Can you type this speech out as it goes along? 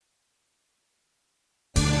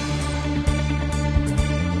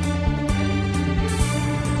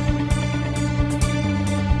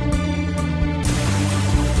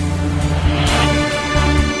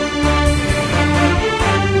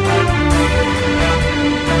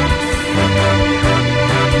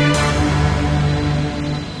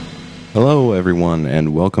Hello, everyone,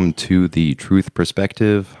 and welcome to the Truth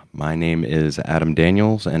Perspective. My name is Adam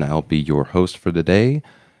Daniels, and I'll be your host for the day.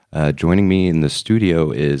 Joining me in the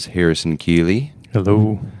studio is Harrison Keeley.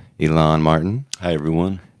 Hello. Elon Martin. Hi,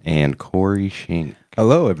 everyone. And Corey Shink.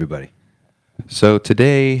 Hello, everybody. So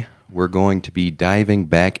today we're going to be diving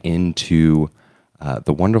back into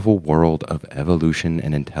the wonderful world of evolution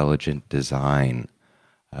and intelligent design.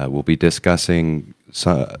 We'll be discussing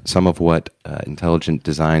some of what intelligent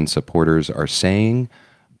design supporters are saying,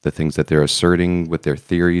 the things that they're asserting with their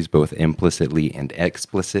theories, both implicitly and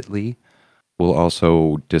explicitly. We'll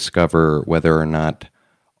also discover whether or not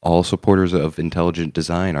all supporters of intelligent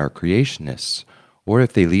design are creationists, or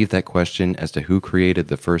if they leave that question as to who created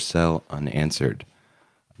the first cell unanswered.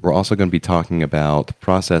 We're also going to be talking about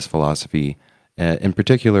process philosophy, in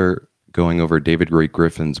particular going over David Ray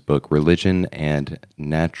Griffin's book, Religion and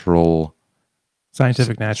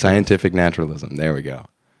Scientific Naturalism. There we go.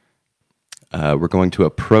 We're going to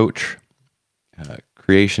approach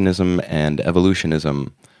creationism and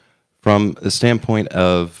evolutionism from the standpoint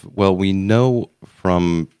of, well, we know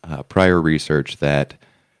from prior research that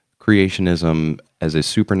creationism as a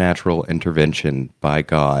supernatural intervention by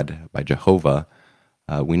God, by Jehovah,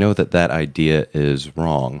 we know that that idea is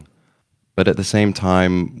wrong. But at the same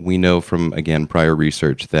time, we know from, again, prior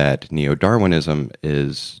research that Neo-Darwinism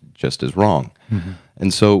is just as wrong. Mm-hmm.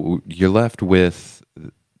 And so you're left with,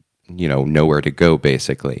 nowhere to go,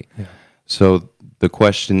 basically. Yeah. So the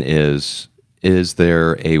question is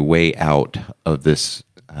there a way out of this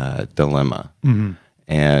dilemma? Mm-hmm.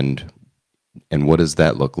 And what does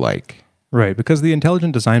that look like? Right, because the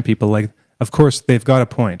intelligent design people, of course, they've got a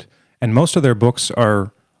point. And most of their books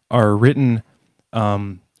are written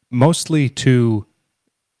mostly to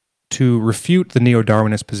refute the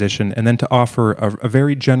neo-Darwinist position and then to offer a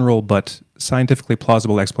very general but scientifically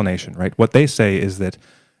plausible explanation, right? What they say is that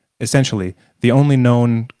essentially the only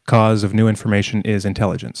known cause of new information is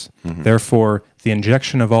intelligence. Mm-hmm. Therefore, the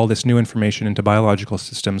injection of all this new information into biological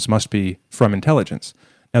systems must be from intelligence.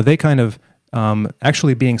 Now, they kind of,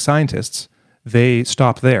 actually being scientists, they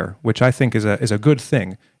stop there, which I think is a good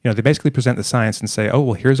thing. They basically present the science and say, oh,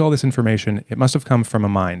 well, here's all this information. It must have come from a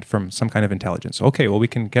mind, from some kind of intelligence. Okay, well, we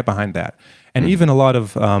can get behind that. And even a lot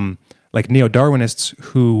of neo-Darwinists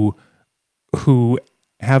who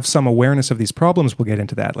have some awareness of these problems will get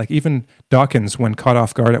into that. Like even Dawkins, when caught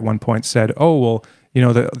off guard at one point, said, oh, well,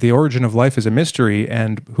 the origin of life is a mystery,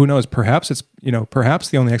 and who knows, perhaps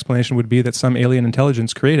the only explanation would be that some alien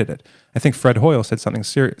intelligence created it. I think Fred Hoyle said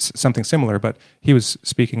something similar, but he was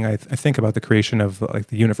speaking, I think, about the creation of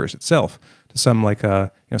the universe itself to some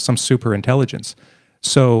some super intelligence.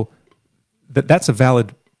 So that's a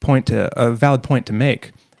valid point to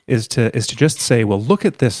make is to just say, well, look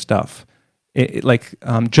at this stuff.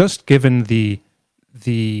 Just given the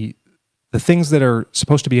things that are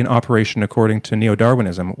supposed to be in operation according to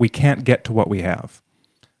Neo-Darwinism, we can't get to what we have.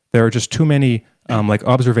 There are just too many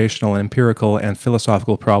observational and empirical and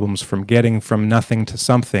philosophical problems from getting from nothing to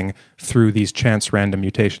something through these chance random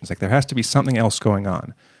mutations. There has to be something else going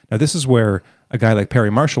on. Now, this is where a guy like Perry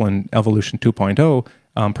Marshall in Evolution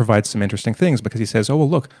 2.0 provides some interesting things, because he says, oh, well,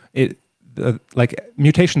 look,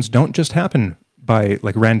 mutations don't just happen by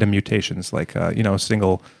random mutations,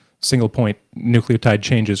 single point nucleotide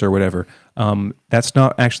changes or whatever. That's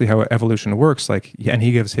not actually how evolution works. And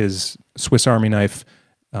he gives his Swiss Army knife,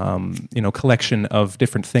 collection of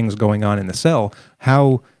different things going on in the cell.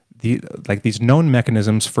 How these known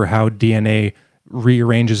mechanisms for how DNA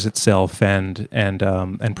rearranges itself and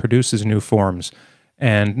produces new forms,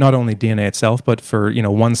 and not only DNA itself, but for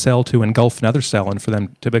one cell to engulf another cell and for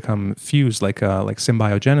them to become fused like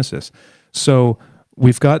symbiogenesis. So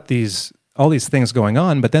we've got all these things going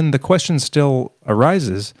on, but then the question still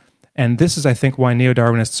arises, and this is, I think, why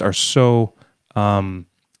neo-Darwinists are so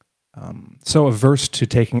averse to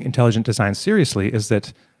taking intelligent design seriously, is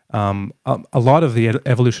that a lot of the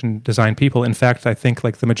evolution design people, in fact, I think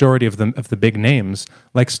the majority of the big names,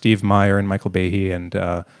 like Steve Meyer and Michael Behe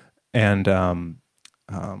and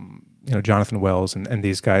Jonathan Wells and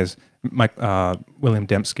these guys, William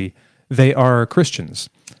Dembski, they are Christians.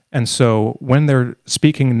 And so when they're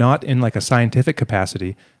speaking not in a scientific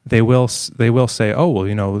capacity, they will say, oh, well,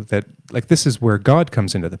 that this is where God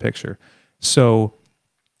comes into the picture. So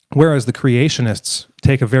whereas the creationists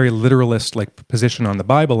take a very literalist position on the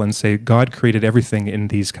Bible and say God created everything in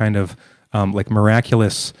these kind of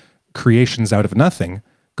miraculous creations out of nothing.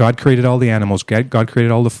 God created all the animals. God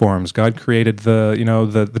created all the forms. God created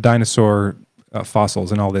the dinosaur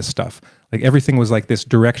fossils and all this stuff. Everything was this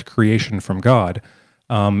direct creation from God.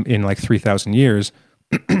 In 3,000 years,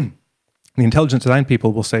 The intelligent design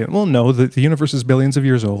people will say, well, no, the universe is billions of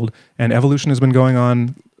years old, and evolution has been going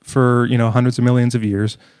on for hundreds of millions of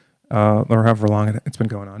years, or however long it's been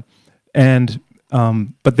going on. And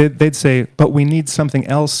but they'd say, but we need something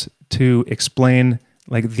else to explain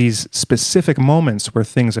like these specific moments where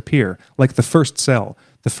things appear, like the first cell.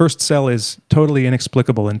 The first cell is totally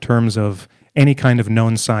inexplicable in terms of any kind of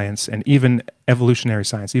known science, and even evolutionary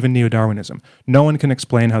science, even Neo-Darwinism. No one can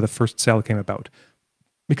explain how the first cell came about,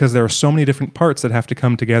 because there are so many different parts that have to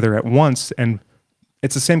come together at once. And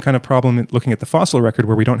it's the same kind of problem looking at the fossil record,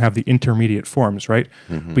 where we don't have the intermediate forms, right?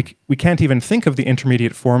 Mm-hmm. We can't even think of the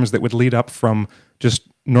intermediate forms that would lead up from just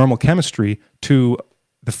normal chemistry to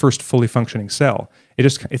the first fully functioning cell.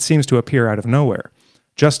 It seems to appear out of nowhere.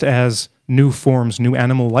 Just as new forms, new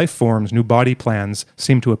animal life forms, new body plans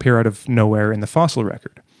seem to appear out of nowhere in the fossil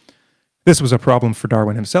record. This was a problem for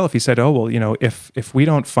Darwin himself. He said, oh, well, if we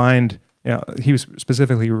don't find, he was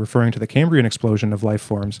specifically referring to the Cambrian explosion of life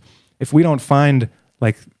forms. If we don't find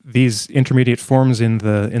like these intermediate forms in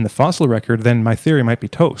the fossil record, then my theory might be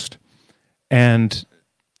toast. And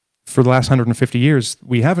for the last 150 years,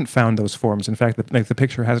 we haven't found those forms. In fact, the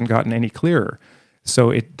picture hasn't gotten any clearer.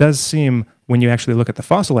 So it does seem, when you actually look at the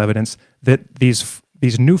fossil evidence, that these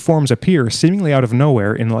new forms appear seemingly out of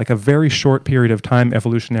nowhere in like a very short period of time,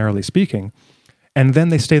 evolutionarily speaking, and then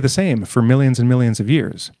they stay the same for millions and millions of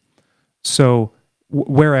years. So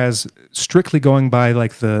whereas strictly going by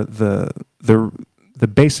like the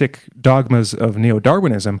basic dogmas of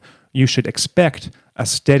Neo-Darwinism, you should expect a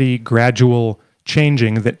steady, gradual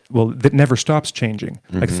changing that never stops changing.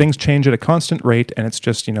 Mm-hmm. Like things change at a constant rate, and it's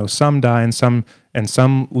just some die and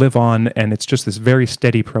some live on, and it's just this very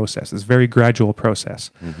steady process, this very gradual process.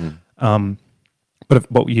 Mm-hmm.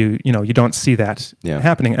 But you don't see that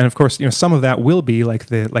happening, and of course some of that will be like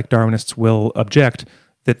Darwinists will object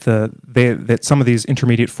that that some of these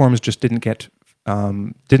intermediate forms just didn't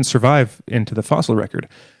survive into the fossil record.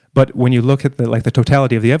 But when you look at the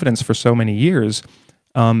totality of the evidence for so many years,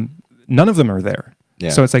 none of them are there. Yeah.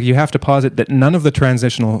 So it's like you have to posit that none of the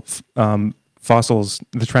transitional fossils,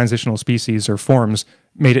 the transitional species or forms,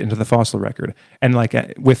 made it into the fossil record. And like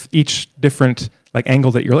with each different like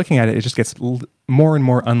angle that you're looking at it, it just gets more and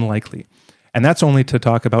more unlikely. And that's only to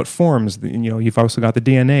talk about forms. You've also got the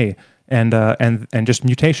DNA and just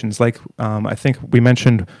mutations. Like I think we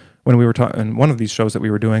mentioned when we were talking in one of these shows that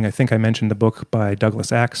we were doing, I think I mentioned the book by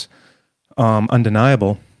Douglas Axe,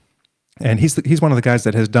 Undeniable. And he's one of the guys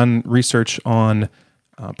that has done research on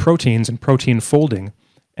proteins and protein folding,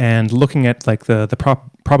 and looking at like the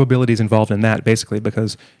probabilities involved in that, basically,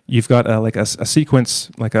 because you've got a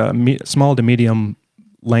sequence, like a small to medium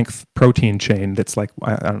length protein chain that's like,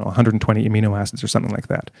 I don't know, 120 amino acids or something like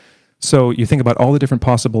that. So you think about all the different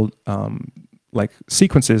possible like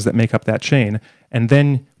sequences that make up that chain, and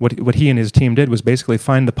then what he and his team did was basically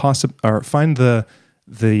find the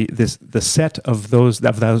set of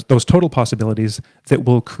those total possibilities that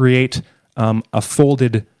will create a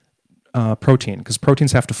folded protein, because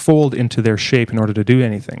proteins have to fold into their shape in order to do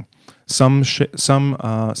anything. Some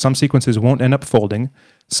sequences won't end up folding,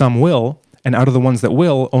 some will, and out of the ones that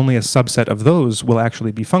will, only a subset of those will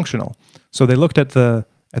actually be functional. So they looked at the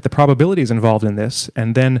probabilities involved in this,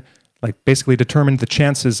 and then like basically determined the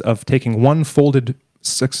chances of taking one folded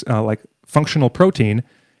functional protein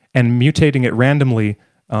and mutating it randomly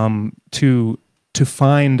to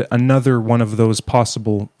find another one of those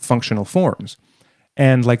possible functional forms.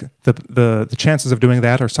 And like the chances of doing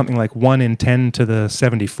that are something like 1 in 10 to the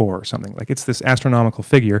 74 or something. Like it's this astronomical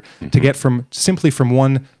figure to get from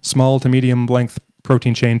one small to medium length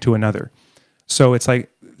protein chain to another. So it's like,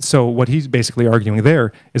 so what he's basically arguing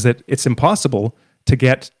there is that it's impossible to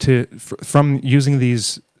get from using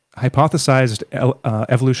these hypothesized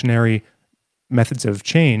evolutionary methods of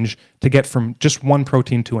change to get from just one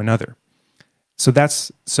protein to another.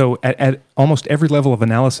 So at almost every level of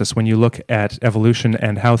analysis, when you look at evolution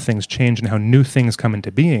and how things change and how new things come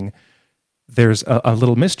into being, there's a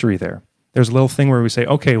little mystery there. There's a little thing where we say,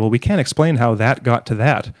 okay, well, we can't explain how that got to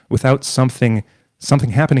that without something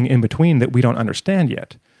happening in between that we don't understand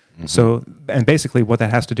yet. Mm-hmm. So, and basically what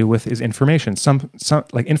that has to do with is information. Some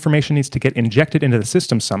like information needs to get injected into the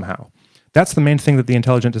system somehow. That's the main thing that the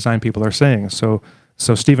intelligent design people are saying. So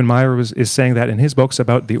Stephen Meyer is saying that in his books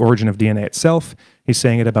about the origin of DNA itself. He's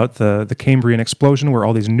saying it about the Cambrian explosion, where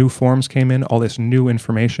all these new forms came in, all this new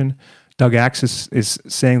information. Doug Axe is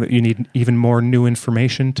saying that you need even more new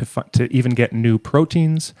information to even get new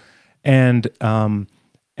proteins, and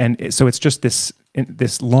so it's just this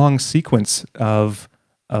long sequence of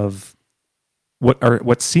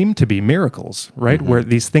what seem to be miracles, right? Where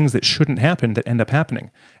these things that shouldn't happen that end up happening.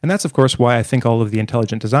 And that's of course why I think all of the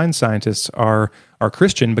intelligent design scientists are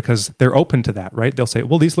Christian, because they're open to that, right? They'll say,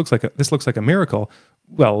 well, this looks like a miracle.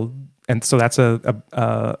 Well, and so that's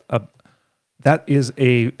that is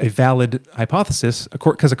a valid hypothesis,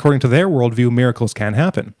 because according to their worldview, miracles can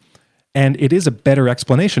happen. And it is a better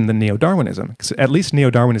explanation than Neo-Darwinism, because at least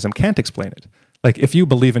Neo-Darwinism can't explain it. Like, if you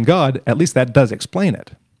believe in God, at least that does explain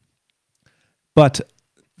it. But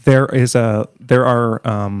there are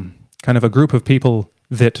kind of a group of people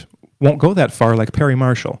that won't go that far, like Perry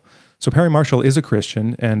Marshall. So Perry Marshall is a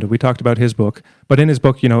Christian, and we talked about his book. But in his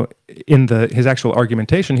book, in his actual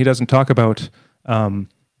argumentation, he doesn't talk about, or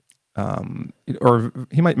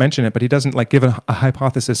he might mention it, but he doesn't give a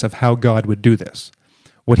hypothesis of how God would do this.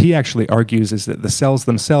 What he actually argues is that the cells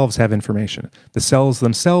themselves have information. The cells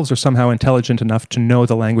themselves are somehow intelligent enough to know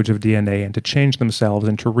the language of DNA and to change themselves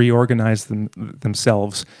and to reorganize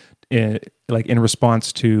themselves in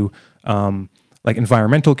response to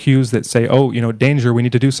environmental cues that say, danger, we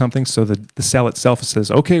need to do something. So the cell itself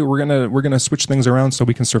says, okay, we're gonna switch things around so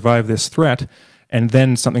we can survive this threat, and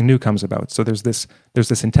then something new comes about. So there's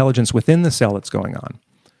this intelligence within the cell that's going on.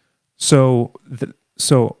 So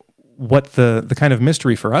what the kind of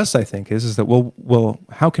mystery for us, I think, is that, well,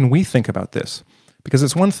 how can we think about this? Because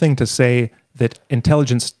it's one thing to say that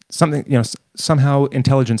intelligence, somehow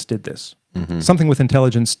intelligence did this. Something with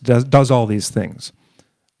intelligence does all these things.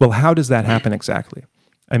 Well, how does that happen exactly?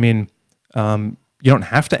 I mean, you don't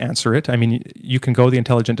have to answer it. I mean, you can go the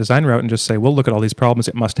intelligent design route and just say, well, look at all these problems.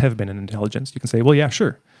 It must have been an intelligence. You can say, well, yeah,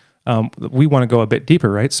 sure. We want to go a bit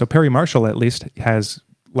deeper, right? So Perry Marshall, at least, has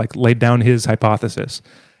laid down his hypothesis.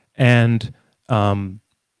 And I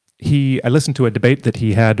listened to a debate that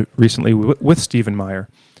he had recently with Stephen Meyer,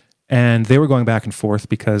 and they were going back and forth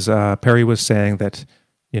because Perry was saying that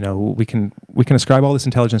we can ascribe all this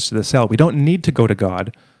intelligence to the cell. We don't need to go to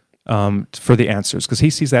God for the answers, because he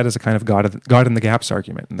sees that as a kind of God in the gaps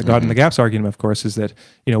argument. And the God in the gaps argument, of course, is that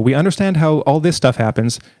we understand how all this stuff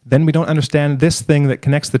happens, then we don't understand this thing that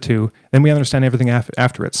connects the two, then we understand everything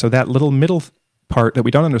after it. So that little middle part that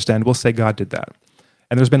we don't understand, we'll say God did that.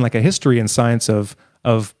 And there's been a history in science of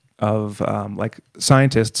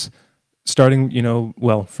scientists starting,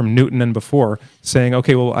 from Newton and before, saying,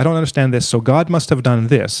 okay, well, I don't understand this, so God must have done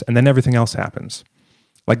this, and then everything else happens.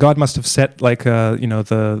 God must have set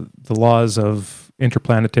the laws of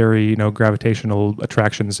interplanetary, gravitational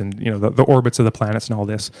attractions and the orbits of the planets and all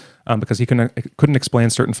this, because he couldn't explain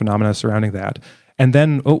certain phenomena surrounding that. And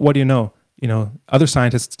then, what do you know? Other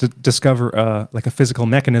scientists discover a physical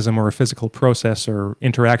mechanism or a physical process or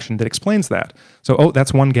interaction that explains that. So,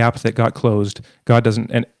 that's one gap that got closed. God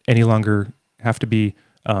doesn't any longer have to be,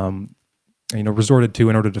 resorted to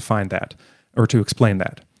in order to find that or to explain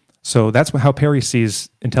that. So that's how Perry sees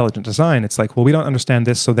intelligent design. It's well, we don't understand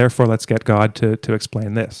this, so therefore let's get God to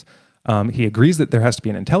explain this. He agrees that there has to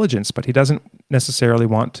be an intelligence, but he doesn't necessarily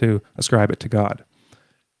want to ascribe it to God.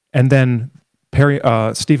 And then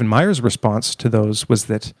Stephen Meyer's response to those was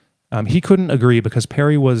that he couldn't agree, because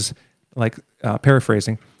Perry was,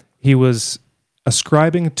 paraphrasing, he was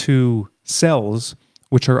ascribing to cells,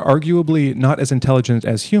 which are arguably not as intelligent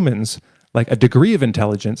as humans, a degree of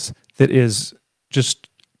intelligence that is just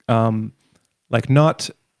not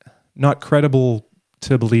credible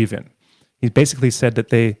to believe in. He basically said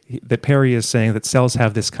that Perry is saying that cells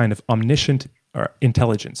have this kind of omniscient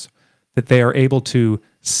intelligence, that they are able to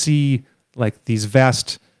see these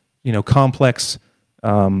vast, complex,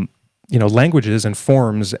 languages and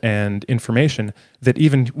forms and information that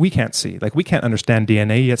even we can't see. We can't understand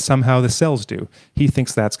DNA, yet somehow the cells do. He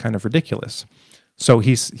thinks that's kind of ridiculous. So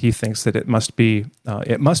he thinks that it must be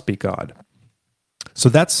God. So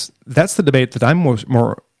that's the debate that I'm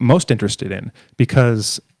most interested in,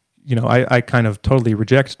 because I kind of totally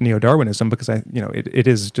reject Neo-Darwinism, because it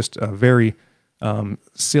is just a very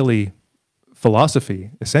silly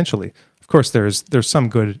philosophy, essentially. Of course, there's some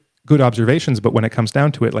good observations, but when it comes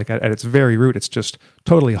down to it, at its very root, it's just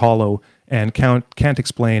totally hollow and can't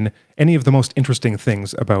explain any of the most interesting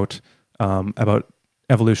things about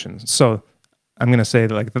evolution. So I'm going to say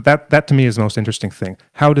that to me is the most interesting thing.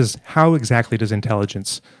 How exactly does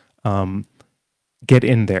intelligence get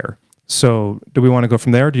in there? So do we want to go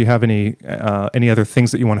from there? Do you have any other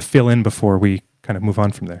things that you want to fill in before we kind of move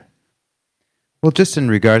on from there? Well, just in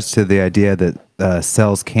regards to the idea that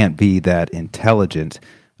cells can't be that intelligent,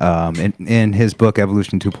 In his book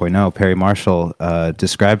Evolution 2.0, Perry Marshall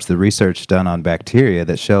describes the research done on bacteria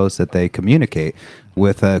that shows that they communicate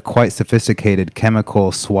with quite sophisticated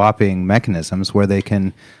chemical swapping mechanisms where they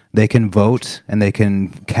can vote and they can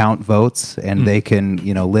count votes and they can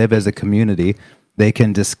live as a community. They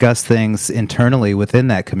can discuss things internally within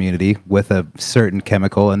that community with a certain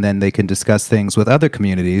chemical, and then they can discuss things with other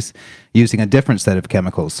communities using a different set of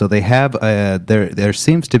chemicals. So they have there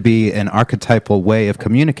seems to be an archetypal way of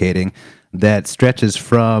communicating that stretches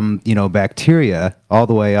from bacteria all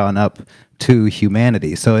the way on up to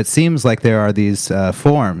humanity. So it seems like there are these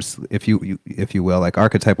forms, if you will, like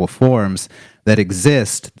archetypal forms that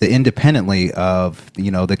exist independently of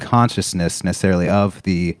the consciousness necessarily of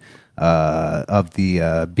the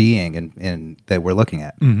being and that we're looking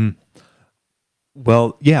at. Mm-hmm.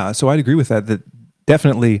 Well, yeah, so I'd agree with that. That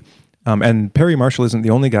definitely, and Perry Marshall isn't the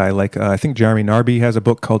only guy. Like I think Jeremy Narby has a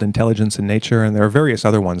book called Intelligence in Nature, and there are various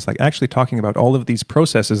other ones, like actually talking about all of these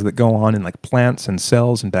processes that go on in like plants and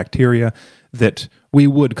cells and bacteria that we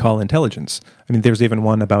would call intelligence. I mean, there's even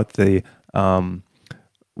one about the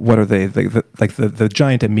what are they? The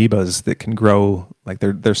giant amoebas that can grow, like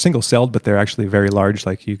they're single celled, but they're actually very large,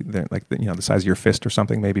 they're like the size of your fist or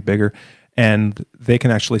something, maybe bigger, and they can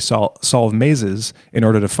actually solve mazes in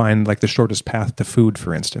order to find like the shortest path to food,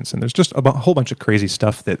 for instance. And there's just a whole bunch of crazy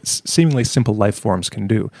stuff that seemingly simple life forms can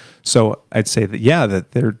do. So I'd say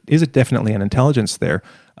that there is definitely an intelligence there.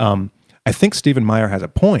 I think Stephen Meyer has a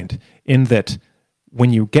point in that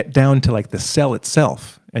when you get down to like the cell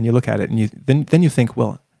itself and you look at it and then you think,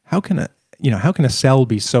 well, how can a cell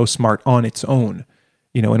be so smart on its own,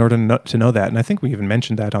 in order to know that? And I think we even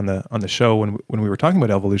mentioned that on the show when we were talking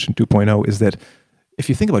about Evolution 2.0, is that if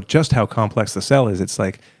you think about just how complex the cell is, it's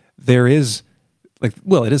like it is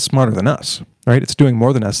smarter than us, right? It's doing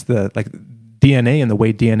more than us. The DNA and the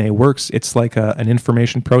way DNA works, it's like an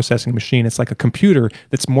information processing machine. It's like a computer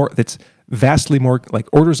that's vastly more, like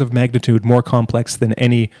orders of magnitude more complex than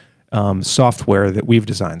any software that we've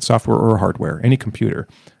designed, software or hardware, any computer.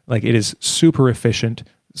 Like it is super efficient,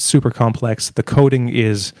 super complex. The coding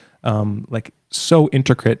is like so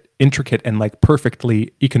intricate and like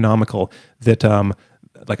perfectly economical that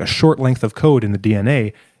like a short length of code in the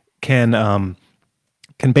DNA can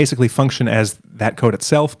basically function as that code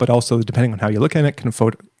itself, but also depending on how you look at it,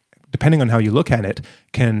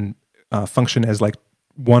 can function as like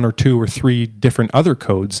one or two or three different other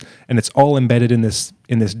codes, and it's all embedded in this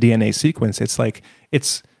DNA sequence. It's like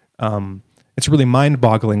it's really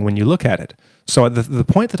mind-boggling when you look at it. So the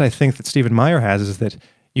point that I think that Stephen Meyer has is that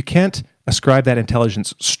you can't ascribe that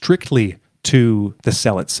intelligence strictly to the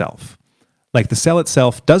cell itself. Like the cell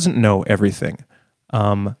itself doesn't know everything,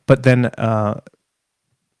 but then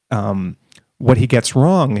what he gets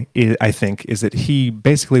wrong, I think, is that he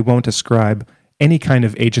basically won't ascribe any kind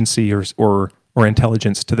of agency or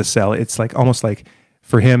intelligence to the cell. It's like almost like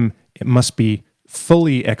for him it must be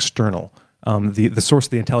fully external. The source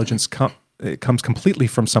of the intelligence comes completely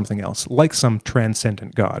from something else, like some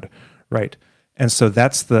transcendent God, right? And so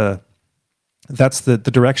that's the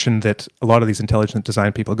direction that a lot of these intelligent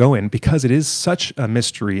design people go in, because it is such a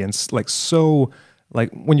mystery and like so. Like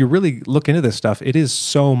when you really look into this stuff, it is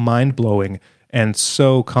so mind-blowing and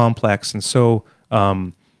so complex and so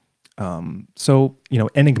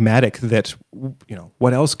enigmatic that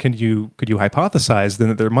what else could you hypothesize than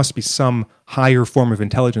that there must be some higher form of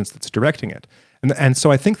intelligence that's directing it. And so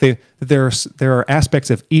I think that there are aspects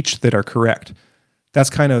of each that are correct.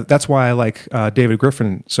 That's why I like David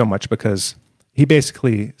Griffin so much, because he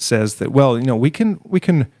basically says that, well, we can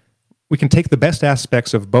take the best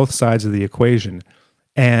aspects of both sides of the equation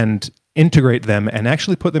and integrate them and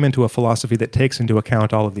actually put them into a philosophy that takes into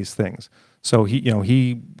account all of these things. So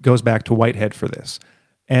he goes back to Whitehead for this.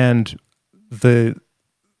 And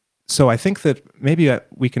so I think that maybe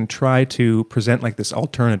we can try to present like this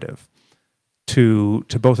alternative to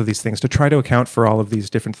both of these things, to try to account for all of these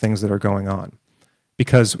different things that are going on.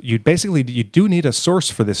 Because you do need a source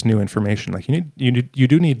for this new information. Like you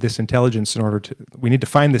do need this intelligence we need to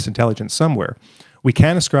find this intelligence somewhere. We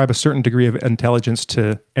can ascribe a certain degree of intelligence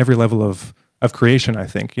to every level of creation, I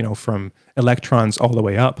think, from electrons all the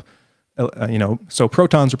way up. So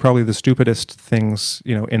protons are probably the stupidest things,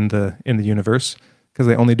 in the universe, because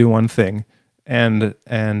they only do one thing and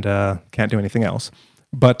can't do anything else.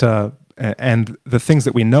 But and the things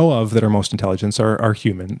that we know of that are most intelligent are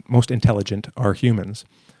humans.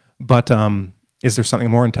 But is there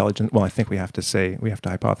something more intelligent? Well, I think we have to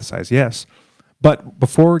hypothesize yes. But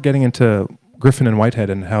before getting into Griffin and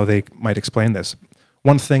Whitehead and how they might explain this,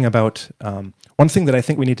 one thing that I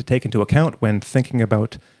think we need to take into account when thinking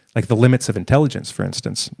about like the limits of intelligence, for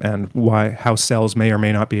instance, and how cells may or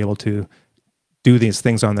may not be able to do these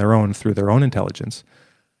things on their own through their own intelligence.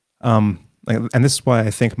 And this is why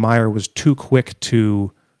I think Meyer was too quick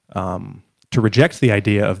to reject the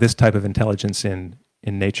idea of this type of intelligence in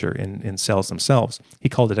nature, in cells themselves. He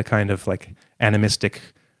called it a kind of like animistic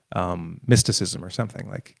mysticism or something.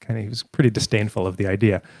 Like, kind of, he was pretty disdainful of the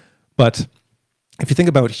idea. But if you think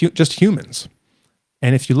about just humans,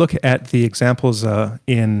 and if you look at the examples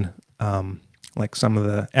in like some of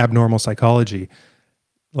the abnormal psychology,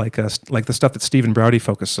 like the stuff that Stephen Browdy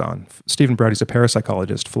focuses on. Stephen Browdy's a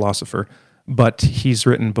parapsychologist, philosopher, but he's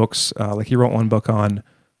written books. Like he wrote one book on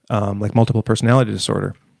like multiple personality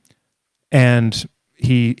disorder, and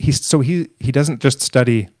he doesn't just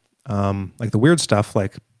study like the weird stuff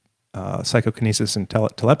like psychokinesis and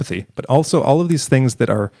telepathy, but also all of these things that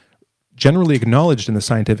are generally acknowledged in the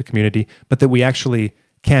scientific community, but that we actually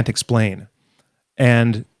can't explain.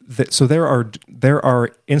 And so there are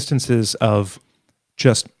instances of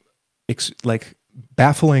just like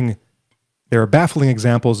baffling. There are baffling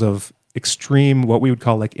examples of extreme, what we would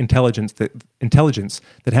call like intelligence that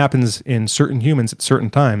happens in certain humans at certain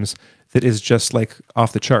times that is just like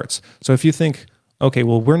off the charts. So if you think, okay,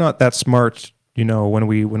 well, we're not that smart, when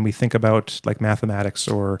we think about like mathematics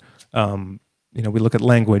or we look at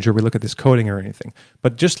language or we look at this coding or anything,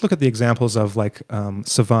 but just look at the examples of like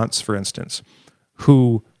savants, for instance,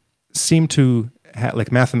 who seem to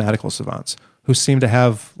like mathematical savants who seem to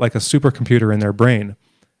have like a supercomputer in their brain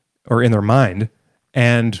or in their mind,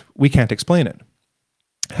 and we can't explain it.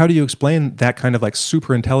 How do you explain that kind of like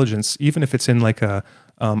super intelligence, even if it's in like a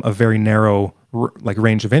very narrow like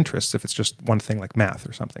range of interests, if it's just one thing like math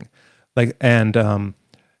or something, like and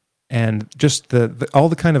just the all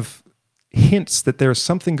the kind of hints that there's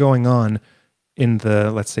something going on in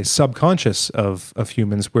the, let's say, subconscious of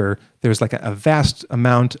humans, where there's like a vast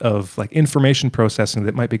amount of like information processing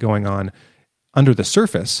that might be going on under the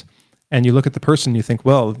surface. And you look at the person, you think,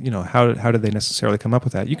 well, how did they necessarily come up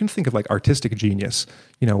with that? You can think of like artistic genius.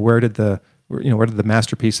 Where did the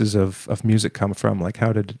masterpieces of music come from? Like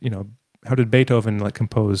how did Beethoven like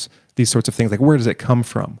compose these sorts of things? Like where does it come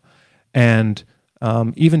from? And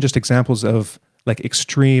even just examples of like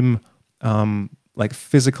extreme like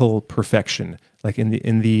physical perfection, like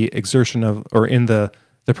in the exertion of, or in the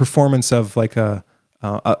performance of like a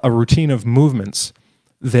routine of movements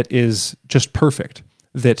that is just perfect,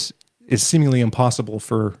 that is seemingly impossible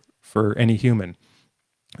for any human.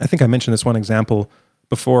 I think I mentioned this one example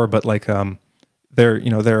before, but like there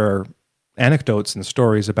are anecdotes and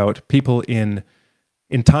stories about people in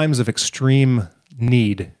times of extreme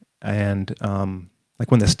need, and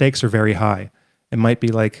like when the stakes are very high. It might be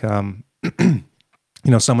like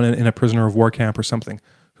someone in a prisoner of war camp or something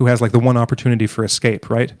who has like the one opportunity for escape,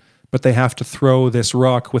 right? But they have to throw this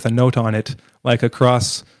rock with a note on it, like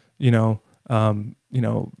across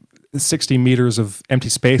 60 meters of empty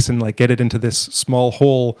space, and like get it into this small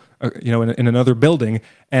hole, in another building.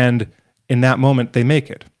 And in that moment, they make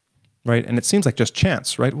it, right? And it seems like just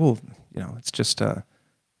chance, right? Well, it's just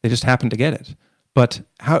they just happen to get it. But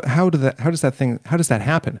how does that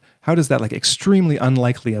happen? How does that like extremely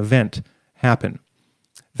unlikely event happen?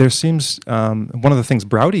 There seems one of the things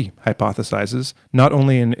Browdy hypothesizes, not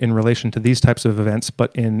only in relation to these types of events,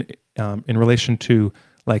 but in relation to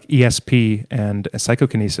like ESP and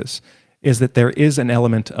psychokinesis, is that there is an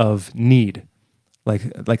element of need, like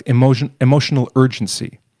emotional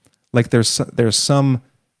urgency. Like there's some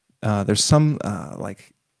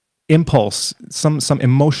like impulse, some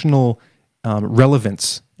emotional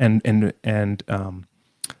relevance and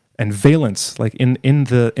valence, like in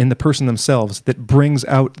the person themselves, that brings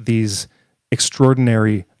out these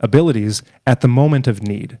extraordinary abilities at the moment of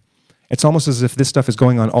need. It's almost as if this stuff is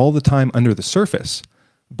going on all the time under the surface,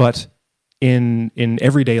 but in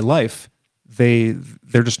everyday life,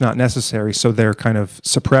 they're just not necessary. So they're kind of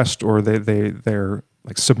suppressed, or they're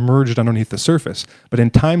like submerged underneath the surface. But in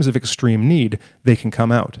times of extreme need, they can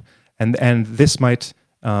come out, and this might.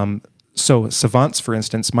 So savants, for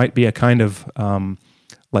instance, might be a kind of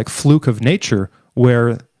like fluke of nature,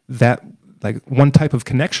 where that like one type of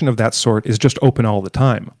connection of that sort is just open all the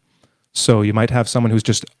time. So you might have someone who's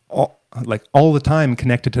just all the time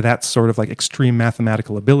connected to that sort of like extreme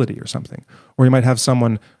mathematical ability or something. Or you might have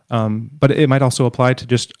someone, but it might also apply to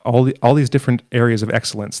just all these different areas of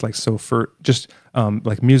excellence. Like, so for just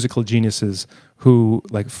like musical geniuses who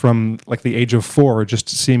like from like the age of 4 just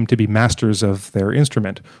seem to be masters of their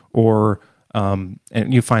instrument, or and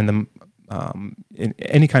you find them in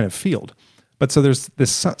any kind of field. But so there's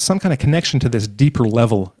this some kind of connection to this deeper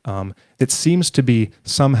level that seems to be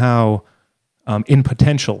somehow in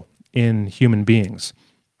potential in human beings.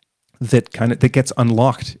 that gets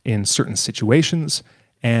unlocked in certain situations,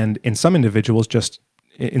 and in some individuals, just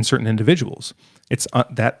in certain individuals. It's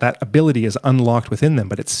that ability is unlocked within them,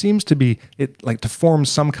 but it seems to be to form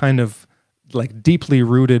some kind of like deeply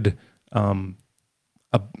rooted like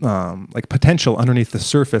potential underneath the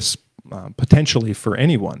surface, potentially for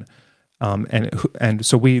anyone. And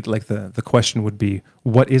so the question would be,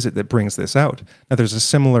 what is it that brings this out? Now,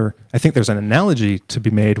 I think there's an analogy to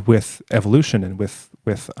be made with evolution and with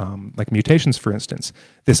like mutations, for instance,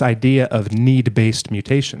 this idea of need-based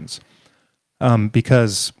mutations.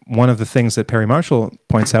 Because one of the things that Perry Marshall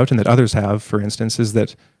points out, and that others have, for instance, is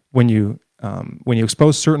that when you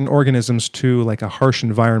expose certain organisms to like a harsh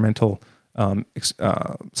environmental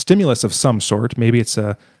stimulus of some sort, maybe it's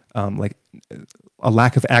a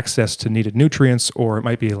lack of access to needed nutrients, or it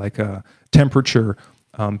might be like a temperature.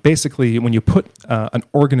 Basically, when you put an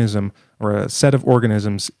organism or a set of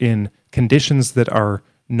organisms in conditions that are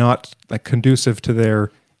not like conducive to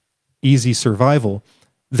their easy survival,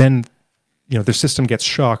 then their system gets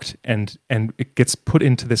shocked and it gets put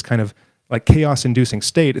into this kind of like chaos-inducing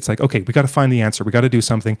state. It's like, okay, we got to find the answer, we got to do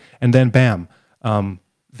something, and then bam,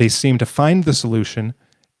 they seem to find the solution,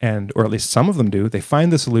 or at least some of them do. They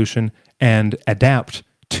find the solution and adapt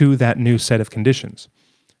to that new set of conditions.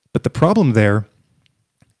 But the problem there,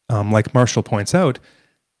 like Marshall points out,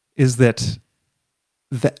 is that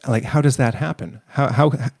like, how does that happen?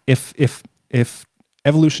 How if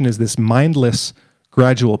evolution is this mindless,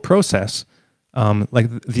 gradual process, like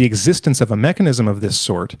the existence of a mechanism of this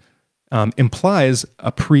sort implies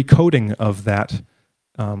a pre-coding of that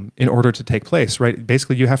in order to take place, right?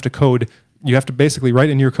 Basically, you have to basically write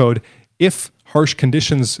in your code, if harsh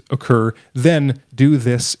conditions occur, then do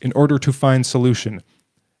this in order to find solution.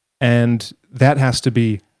 And that has to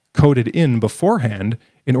be coded in beforehand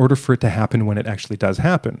in order for it to happen when it actually does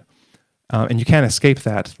happen. And you can't escape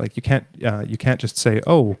that. Like you can't just say,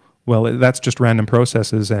 oh, well, that's just random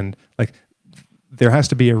processes, and like there has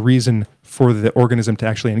to be a reason for the organism to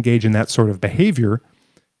actually engage in that sort of behavior.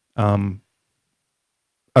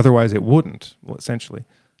 Otherwise, it wouldn't. Well, essentially.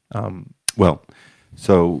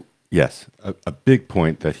 So yes, a big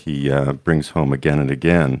point that he brings home again and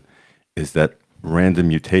again is that random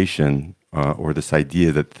mutation, or this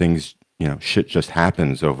idea that things, shit just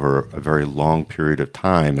happens over a very long period of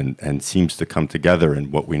time and seems to come together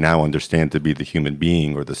in what we now understand to be the human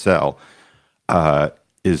being or the cell,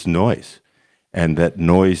 is noise. And that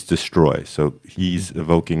noise destroys. So he's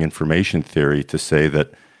evoking information theory to say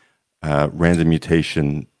that random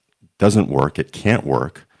mutation doesn't work. It can't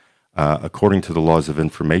work. According to the laws of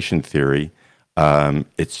information theory,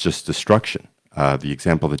 it's just destruction. The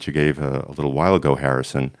example that you gave a little while ago,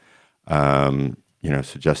 Harrison,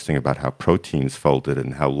 suggesting about how proteins folded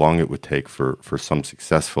and how long it would take for some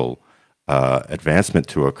successful advancement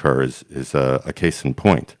to occur is a case in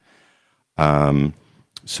point.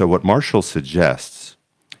 So what Marshall suggests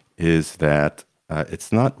is that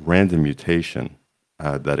it's not random mutation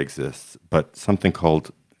that exists, but something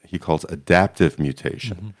he calls adaptive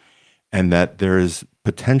mutation, mm-hmm. and that there is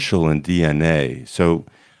potential in DNA. So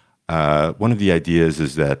one of the ideas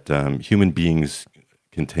is that human beings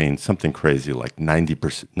contain something crazy like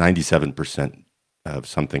 97% of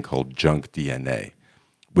something called junk DNA,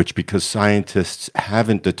 which, because scientists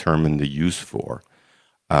haven't determined the use for,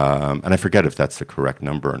 and I forget if that's the correct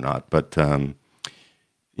number or not, but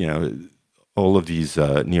all of these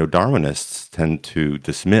neo-Darwinists tend to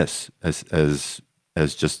dismiss as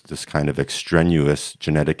just this kind of extraneous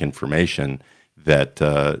genetic information that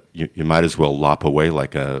you might as well lop away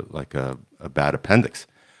like a bad appendix.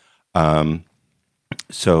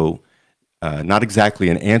 So not exactly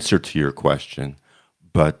an answer to your question,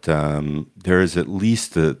 but there is at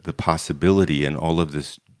least the possibility in all of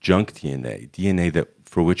this junk DNA that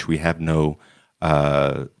for which we have no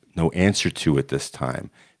answer to at this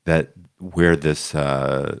time, that where this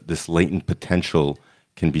latent potential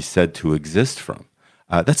can be said to exist from.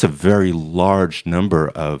 That's a very large number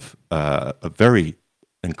of a very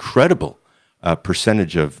incredible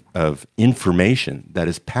percentage of information that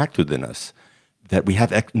is packed within us that we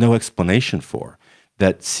have no explanation for,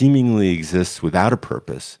 that seemingly exists without a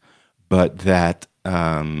purpose, but that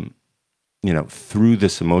through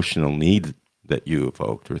this emotional need that you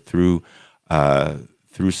evoked, or through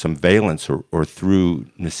some valence or through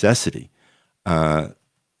necessity,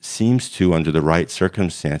 seems to, under the right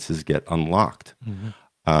circumstances, get unlocked.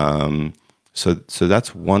 Mm-hmm. So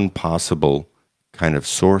that's one possible kind of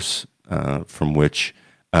source from which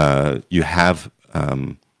you have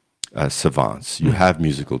savants, you have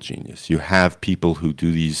musical genius, you have people who do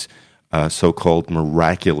these so-called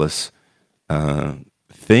miraculous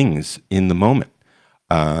things in the moment.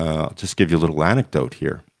 I'll just give you a little anecdote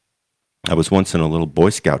here. I was once in a little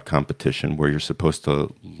Boy Scout competition where you're supposed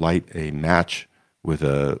to light a match with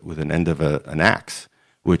an end of an axe,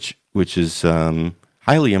 which is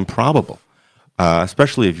highly improbable,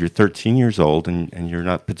 especially if you're 13 years old and you're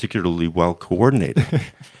not particularly well coordinated.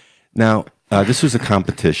 Now, this was a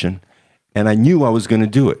competition, and I knew I was going to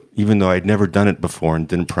do it, even though I'd never done it before and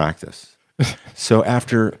didn't practice. So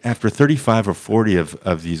after 35 or 40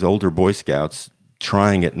 of these older Boy Scouts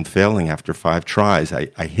trying it and failing after 5 tries,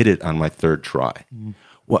 I hit it on my 3rd try.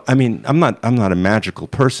 Well, I mean, I'm not a magical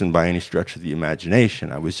person by any stretch of the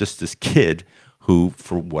imagination. I was just this kid who,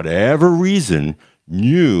 for whatever reason,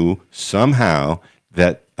 knew somehow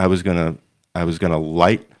that I was gonna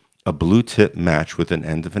light a blue tip match with an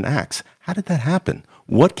end of an axe. How did that happen?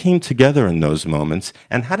 What came together in those moments,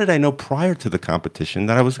 and how did I know prior to the competition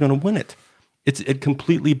that I was going to win it? It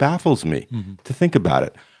completely baffles me to think about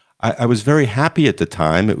it. I was very happy at the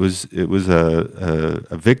time. It was a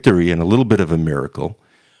victory and a little bit of a miracle.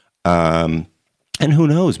 And who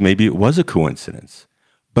knows? Maybe it was a coincidence.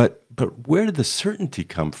 But where did the certainty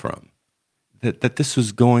come from that this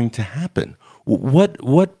was going to happen?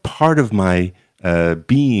 What part of my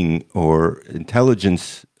being or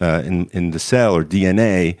intelligence in the cell or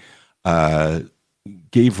DNA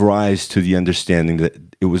gave rise to the understanding that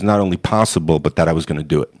it was not only possible, but that I was going to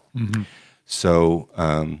do it? So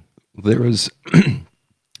there was,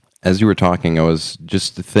 as you were talking, I was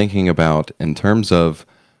just thinking about in terms of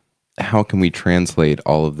how can we translate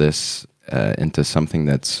all of this into something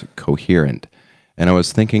that's coherent. And I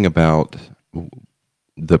was thinking about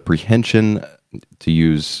the prehension, to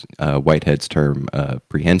use Whitehead's term,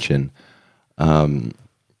 prehension,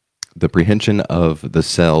 the prehension of the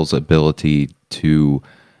cell's ability to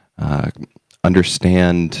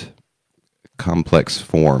understand complex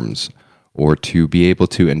forms, or to be able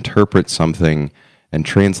to interpret something and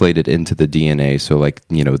translate it into the DNA. So, like,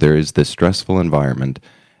 there is this stressful environment,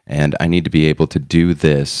 and I need to be able to do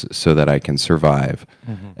this so that I can survive.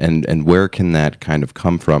 And where can that kind of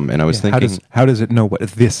come from? And I was thinking, how does it know what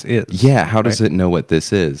this is? Yeah, how does it know what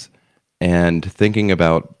this is? And thinking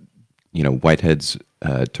about Whitehead's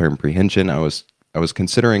term prehension, I was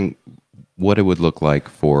considering what it would look like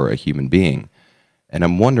for a human being, and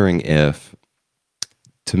I'm wondering if,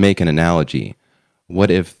 to make an analogy, what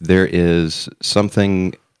if there is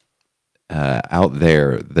something out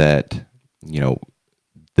there that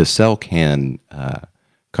the cell can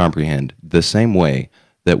comprehend the same way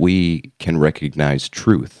that we can recognize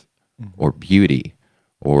truth or beauty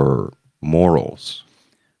or morals?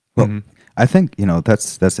 Well, I think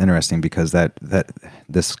that's interesting, because that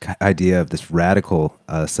this idea of this radical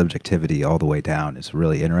subjectivity all the way down is a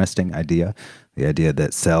really interesting idea. The idea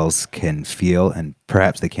that cells can feel, and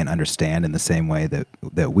perhaps they can't understand in the same way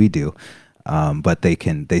that we do, but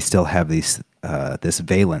they still have this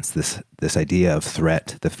valence, this idea of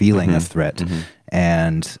threat, the feeling of threat.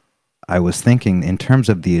 And I was thinking, in terms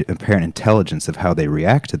of the apparent intelligence of how they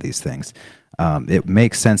react to these things, it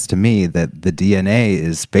makes sense to me that the DNA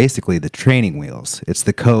is basically the training wheels. It's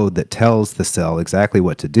the code that tells the cell exactly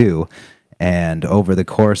what to do. And over the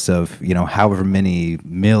course of, however many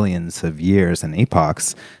millions of years and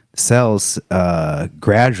epochs, cells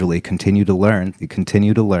gradually continue to learn.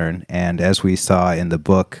 And as we saw in the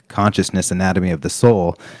book Consciousness, Anatomy of the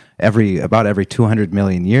Soul, about every 200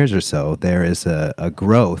 million years or so, there is a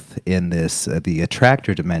growth in the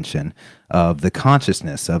attractor dimension of the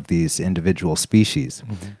consciousness of these individual species.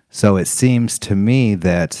 So it seems to me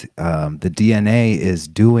that the DNA is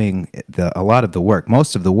doing a lot of the work,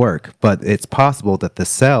 most of the work, but it's possible that the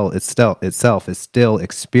cell itself is still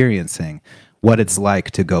experiencing what it's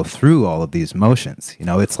like to go through all of these motions.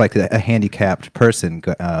 It's like a handicapped person,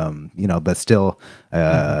 but still,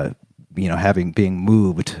 being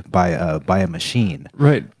moved by a machine.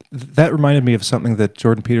 Right. That reminded me of something that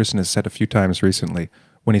Jordan Peterson has said a few times recently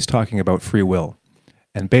when he's talking about free will.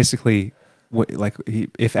 And basically,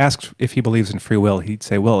 if asked if he believes in free will, he'd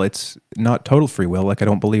say, well, it's not total free will. Like, I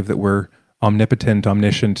don't believe that we're omnipotent,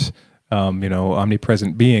 omniscient,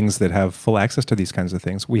 omnipresent beings that have full access to these kinds of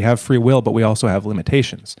things. We have free will, but we also have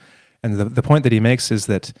limitations. And the point that he makes is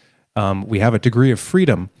that we have a degree of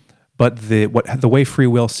freedom, but the way free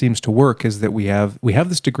will seems to work is that we have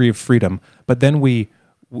this degree of freedom, but then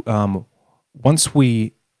once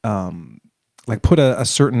we put a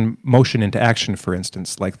certain motion into action, for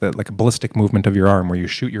instance, like a ballistic movement of your arm where you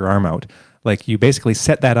shoot your arm out, like you basically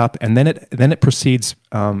set that up, and then it proceeds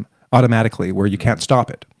automatically where you can't stop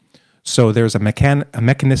it. So there's a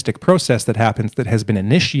mechanistic process that happens that has been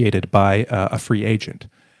initiated by a free agent.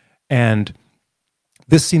 And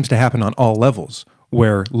this seems to happen on all levels,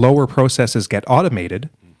 where lower processes get automated,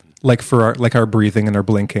 like our breathing and our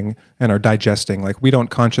blinking and our digesting. Like, we don't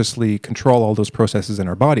consciously control all those processes in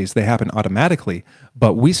our bodies; they happen automatically.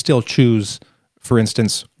 But we still choose, for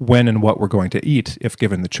instance, when and what we're going to eat if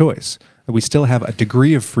given the choice. We still have a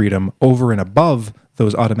degree of freedom over and above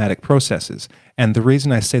those automatic processes. And the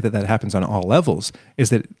reason I say that happens on all levels is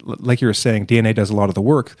that, like you were saying, DNA does a lot of the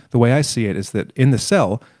work. The way I see it is that in the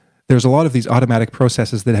cell, there's a lot of these automatic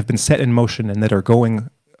processes that have been set in motion and that are going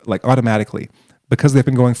like automatically, because they've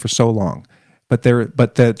been going for so long. But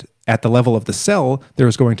that at the level of the cell, there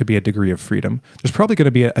is going to be a degree of freedom. There's probably going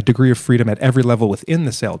to be a degree of freedom at every level within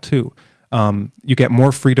the cell too. You get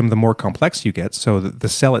more freedom the more complex you get. So the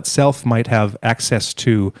cell itself might have access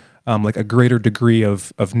to like a greater degree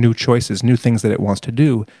of new choices, new things that it wants to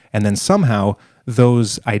do. And then somehow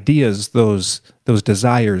those ideas, those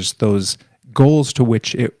desires, those goals to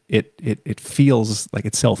which it feels like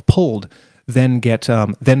itself pulled, then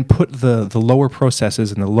put the lower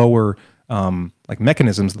processes and the lower like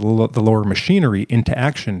mechanisms, the lower machinery into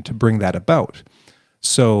action to bring that about.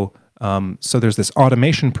 So there's this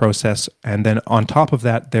automation process, and then on top of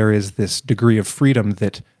that, there is this degree of freedom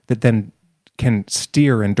that then can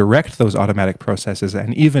steer and direct those automatic processes,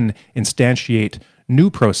 and even instantiate new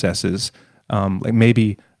processes, like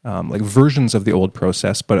maybe like versions of the old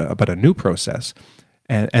process, but a new process,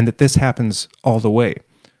 and that this happens all the way.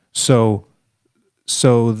 So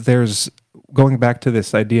there's, going back to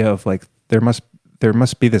this idea of like there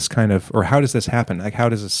must be this kind of, or how does this happen? Like, how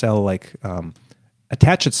does a cell like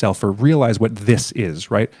attach itself or realize what this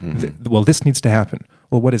is, right? Mm-hmm. Well, this needs to happen.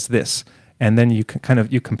 Well, what is this? And then you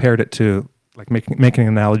compared it to like making an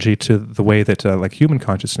analogy to the way that like human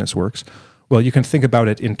consciousness works. Well, you can think about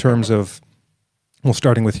it in terms of, well,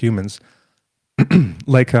 starting with humans,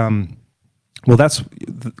 like well, that's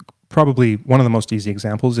probably one of the most easy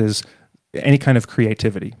examples is any kind of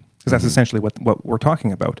creativity, because that's essentially what we're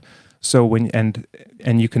talking about. So and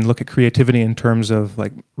you can look at creativity in terms of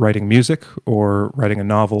like writing music or writing a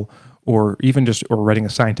novel, or even just writing a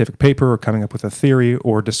scientific paper, or coming up with a theory,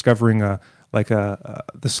 or discovering the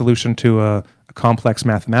solution to a complex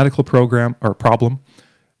mathematical program or problem.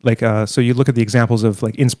 Like so you look at the examples of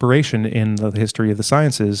like inspiration in the history of the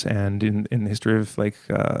sciences and in the history of like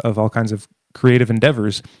of all kinds of creative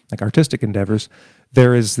endeavors, like artistic endeavors.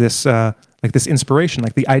 There is this like this inspiration,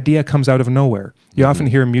 like the idea comes out of nowhere. You often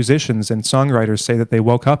hear musicians and songwriters say that they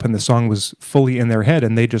woke up and the song was fully in their head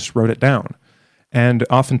and they just wrote it down. And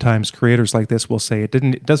oftentimes creators like this will say it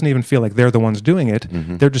doesn't even feel like they're the ones doing it.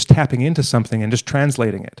 Mm-hmm. They're just tapping into something and just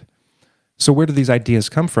translating it. So where do these ideas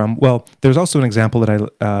come from? Well, there's also an example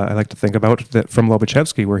that I like to think about from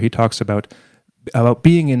Lobachevsky, where he talks about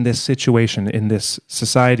being in this situation, in this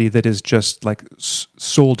society that is just like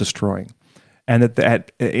soul destroying. And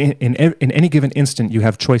that in any given instant, you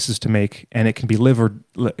have choices to make, and it can be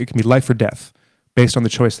life or death based on the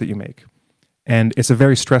choice that you make. And it's a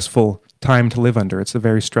very stressful time to live under. It's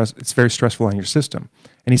very stressful on your system.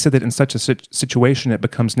 And he said that in such a situation, it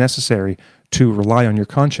becomes necessary to rely on your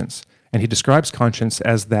conscience. And he describes conscience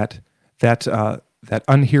as that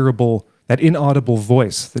unhearable, that inaudible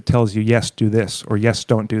voice that tells you yes, do this, or yes,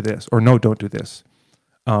 don't do this, or no, don't do this.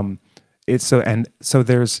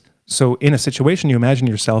 So in a situation, you imagine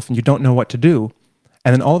yourself and you don't know what to do,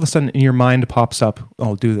 and then all of a sudden in your mind pops up,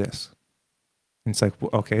 "I'll do this." And it's like,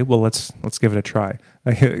 okay, well, let's give it a try.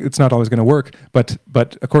 It's not always going to work, but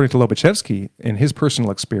according to Lobachevsky, in his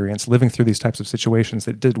personal experience, living through these types of situations,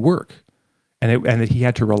 it did work, and that he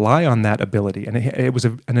had to rely on that ability, and it was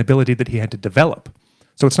an ability that he had to develop.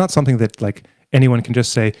 So it's not something that like anyone can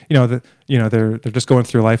just say, they're just going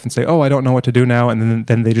through life and say, "Oh, I don't know what to do now," and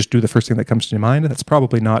then they just do the first thing that comes to your mind. That's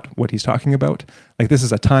probably not what he's talking about. Like, this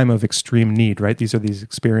is a time of extreme need, right? These are these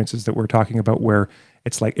experiences that we're talking about where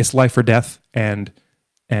it's like it's life or death, and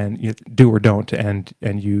you do or don't, and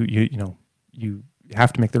you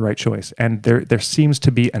have to make the right choice. And there seems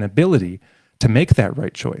to be an ability to make that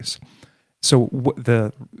right choice. So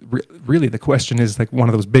really the question is like one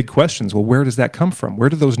of those big questions. Well, where does that come from? Where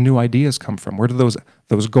do those new ideas come from? Where do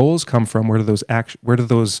those goals come from? Where do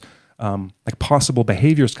those like possible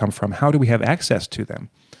behaviors come from? How do we have access to them?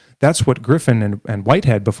 That's what Griffin and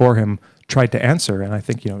Whitehead before him tried to answer, and I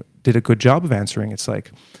think did a good job of answering. It's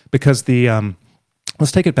like, because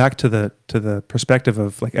let's take it back to the perspective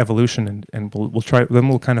of like evolution, and we'll try. Then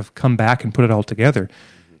we'll kind of come back and put it all together.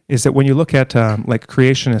 Is that when you look at like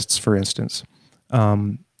creationists, for instance,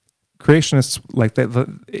 creationists like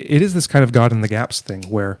that, it is this kind of God in the gaps thing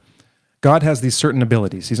where God has these certain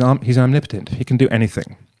abilities. He's omnipotent. He can do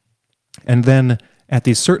anything, and then at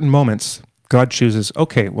these certain moments, God chooses,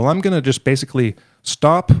 okay, well, I'm going to just basically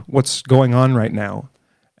stop what's going on right now,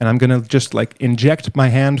 and I'm going to just like inject my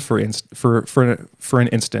hand for an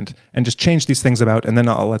instant and just change these things about, and then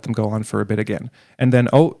I'll let them go on for a bit again. And then,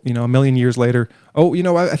 a million years later,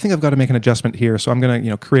 I think I've got to make an adjustment here, so I'm going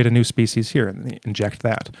to, create a new species here and inject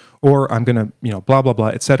that. Or I'm going to, blah, blah, blah,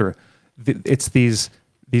 etc. It's these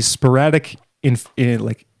sporadic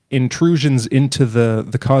intrusions into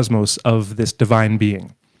the cosmos of this divine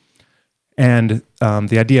being. And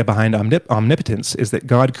the idea behind omnipotence is that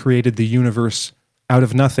God created the universe out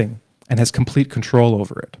of nothing and has complete control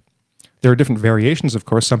over it. There are different variations, of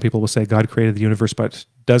course. Some people will say God created the universe but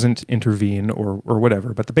doesn't intervene or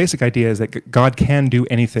whatever. But the basic idea is that God can do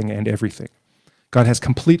anything and everything. God has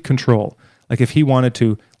complete control. Like if he wanted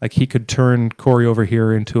to, like he could turn Corey over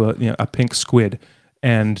here into a pink squid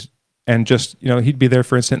and just, he'd be there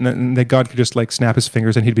for instance, and then God could just like snap his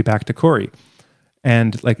fingers and he'd be back to Corey.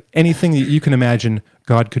 And like anything that you can imagine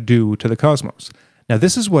God could do to the cosmos. Now,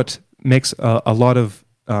 this is what makes a lot of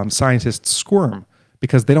scientists squirm,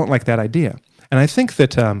 because they don't like that idea. And I think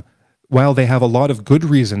that while they have a lot of good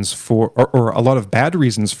reasons for, or a lot of bad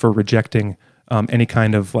reasons for rejecting any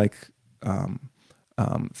kind of like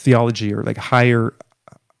theology or like higher,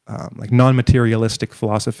 like non-materialistic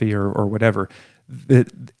philosophy or whatever,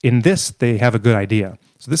 in this they have a good idea.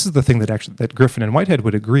 So this is the thing that Griffin and Whitehead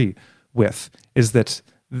would agree with, is that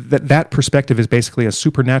perspective is basically a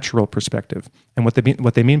supernatural perspective. And what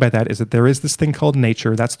they mean by that is that there is this thing called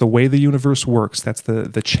nature. That's the way the universe works. That's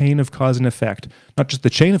the chain of cause and effect. Not just the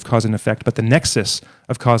chain of cause and effect, but the nexus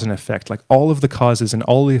of cause and effect. Like all of the causes and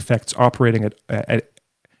all the effects operating at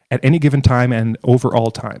any given time and over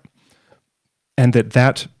all time. And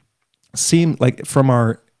that seem like, from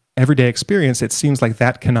our everyday experience, it seems like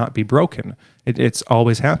that cannot be broken. It's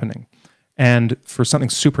always happening. And for something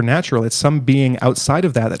supernatural, it's some being outside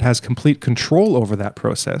of that has complete control over that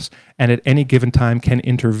process and at any given time can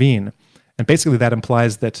intervene. And basically that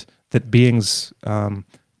implies that beings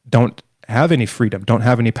don't have any freedom, don't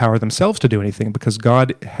have any power themselves to do anything, because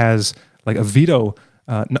God has like a veto.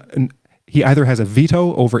 He either has a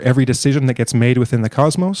veto over every decision that gets made within the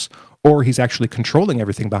cosmos, or he's actually controlling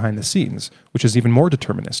everything behind the scenes, which is even more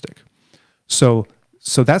deterministic. So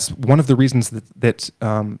that's one of the reasons that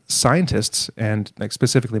scientists, and like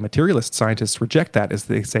specifically materialist scientists, reject that, is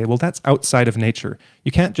they say, well, that's outside of nature.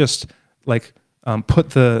 You can't just like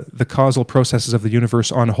put the causal processes of the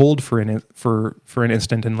universe on hold for an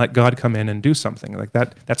instant and let God come in and do something like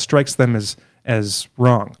that. That strikes them as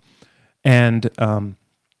wrong. And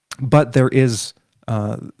but there is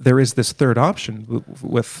this third option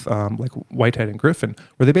with like Whitehead and Griffin,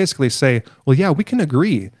 where they basically say, well, yeah, we can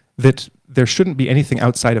agree that there shouldn't be anything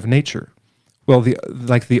outside of nature. Well,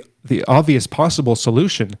 the obvious possible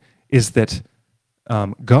solution is that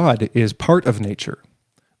God is part of nature.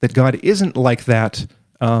 That God isn't like that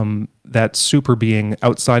super being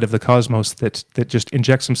outside of the cosmos that just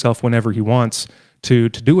injects himself whenever he wants to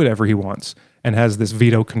do whatever he wants and has this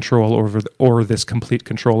veto control or this complete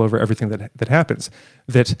control over everything that happens.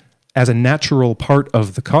 That as a natural part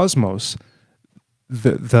of the cosmos,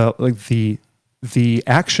 the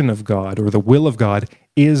action of God or the will of God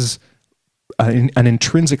is an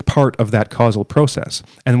intrinsic part of that causal process.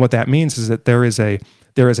 And what that means is that there is an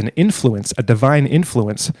influence, a divine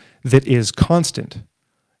influence that is constant,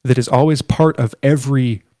 that is always part of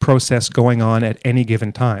every process going on at any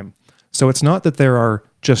given time. So it's not that there are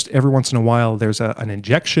just every once in a while there's an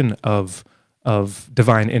injection of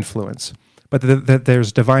divine influence, but that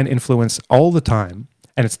there's divine influence all the time,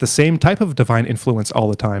 and it's the same type of divine influence all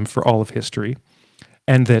the time for all of history.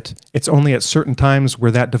 And that it's only at certain times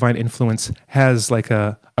where that divine influence has like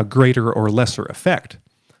a greater or lesser effect.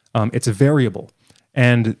 It's a variable,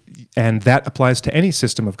 and that applies to any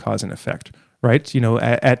system of cause and effect, right?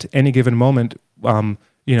 At any given moment,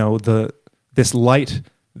 this light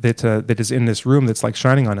that is in this room that's like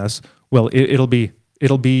shining on us. Well, it'll be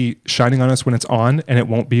shining on us when it's on, and it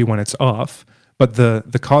won't be when it's off. But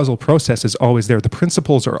the causal process is always there. The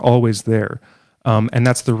principles are always there, and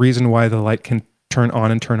that's the reason why the light can turn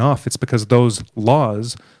on and turn off. It's because those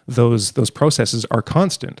laws, those processes are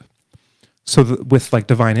constant. So with like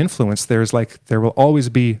divine influence, there will always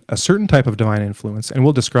be a certain type of divine influence, and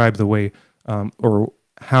we'll describe the way or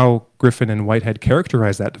how Griffin and Whitehead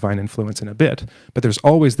characterize that divine influence in a bit. But there's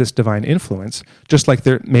always this divine influence, just like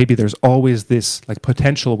there's always this like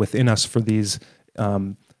potential within us for these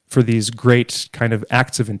great kind of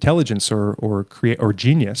acts of intelligence or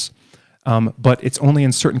genius. But it's only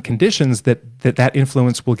in certain conditions that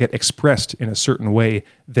influence will get expressed in a certain way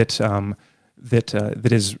that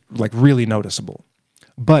is like really noticeable.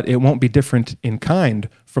 but it won't be different in kind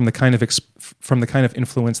from the kind of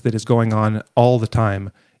influence that is going on all the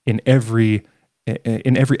time in every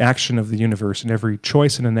action of the universe, in every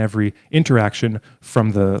choice and in every interaction,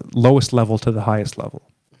 from the lowest level to the highest level.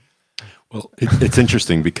 Well, it's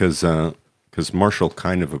interesting because Marshall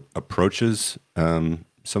kind of approaches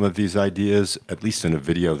some of these ideas, at least in a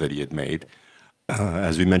video that he had made.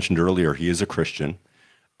 As we mentioned earlier, he is a Christian.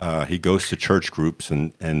 He goes to church groups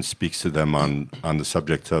and speaks to them on the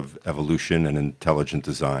subject of evolution and intelligent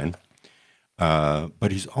design.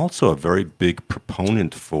 But he's also a very big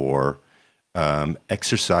proponent for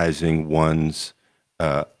exercising one's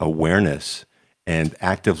awareness and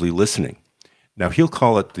actively listening. Now, he'll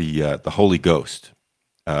call it the Holy Ghost,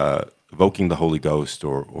 evoking the Holy Ghost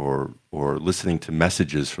or listening to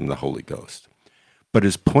messages from the Holy Ghost. But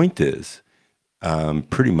his point is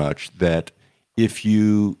pretty much that if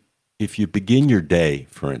you begin your day,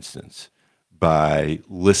 for instance, by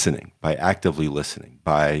listening, by actively listening,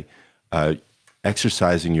 by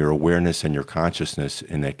exercising your awareness and your consciousness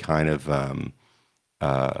in a kind of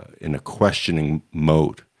in a questioning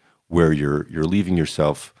mode, where you're leaving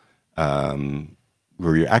yourself,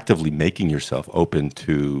 where you're actively making yourself open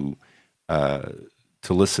to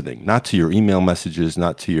listening, not to your email messages,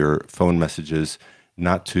 not to your phone messages,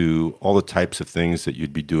 not to all the types of things that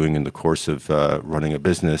you'd be doing in the course of running a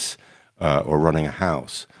business or running a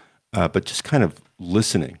house, but just kind of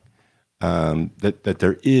listening. That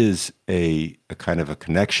there is a kind of a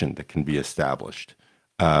connection that can be established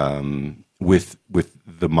with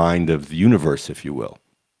the mind of the universe, if you will.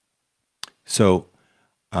 So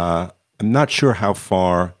I'm not sure how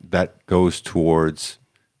far that goes towards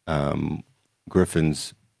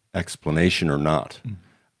Griffin's explanation or not.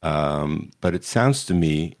 But it sounds to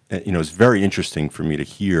me, it's very interesting for me to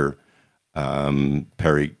hear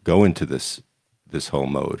Perry go into this whole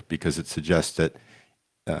mode, because it suggests that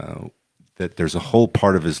that there's a whole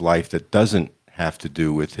part of his life that doesn't have to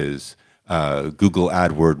do with his Google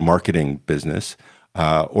AdWord marketing business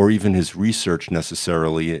or even his research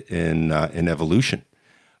necessarily in evolution.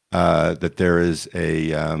 That there is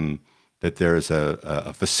a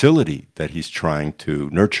facility that he's trying to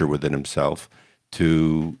nurture within himself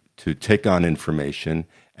to take on information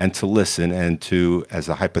and to listen and to, as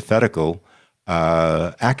a hypothetical,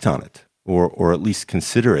 act on it, or at least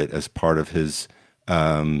consider it as part of his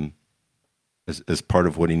as part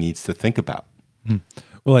of what he needs to think about.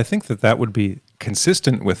 Well, I think that would be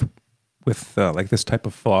consistent with like this type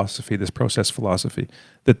of philosophy, this process philosophy,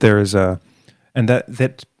 that there is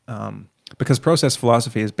because process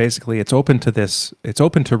philosophy is basically, it's open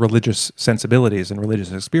to religious sensibilities and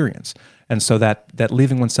religious experience. And so that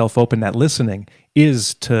leaving oneself open, that listening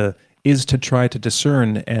is to try to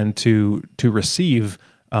discern and to receive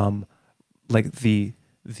like the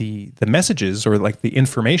messages, or like the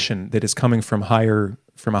information that is coming from a higher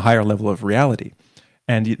level of reality.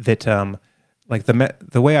 And that like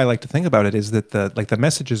the way I like to think about it is that the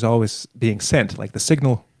message is always being sent, like the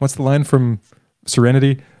signal. What's the line from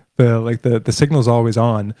Serenity? The signal's always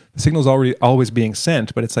on. The signal's always being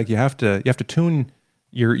sent, but it's like you have to tune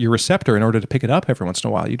your receptor in order to pick it up every once in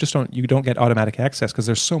a while. You don't get automatic access because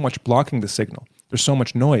there's so much blocking the signal. There's so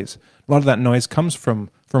much noise. A lot of that noise comes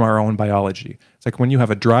from our own biology. It's like when you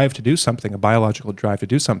have a drive to do something, a biological drive to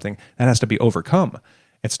do something, that has to be overcome.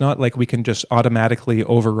 It's not like we can just automatically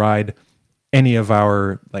override any of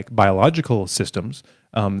our like biological systems.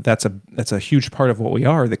 That's a huge part of what we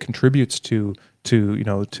are that contributes to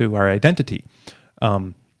our identity.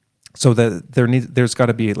 So that there's got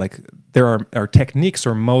to be like, there are techniques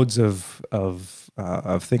or modes of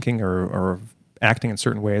thinking or acting in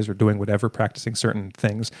certain ways, or doing whatever, practicing certain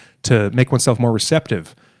things to make oneself more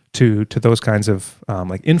receptive to those kinds of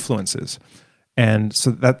like influences. And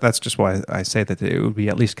so that's just why I say that it would be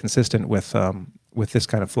at least consistent with this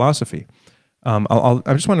kind of philosophy.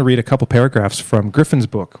 I just want to read a couple paragraphs from Griffin's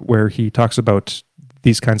book where he talks about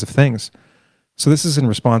these kinds of things. So this is in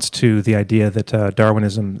response to the idea that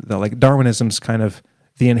Darwinism's kind of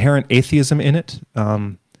the inherent atheism in it,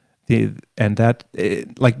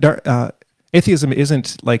 atheism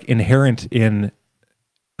isn't like inherent in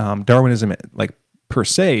Darwinism like per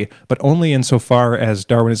se, but only insofar as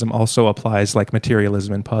Darwinism also applies like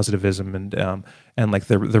materialism and positivism and like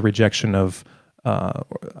the rejection of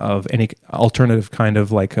any alternative kind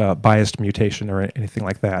of like biased mutation or anything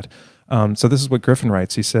like that. So this is what Griffin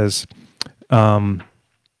writes. He says,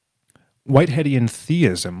 Whiteheadian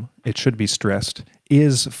theism, it should be stressed,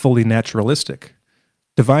 is fully naturalistic.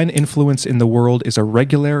 Divine influence in the world is a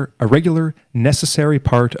regular, necessary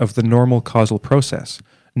part of the normal causal process,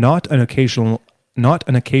 not an occasional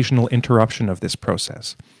interruption of this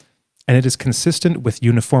process. and it is consistent with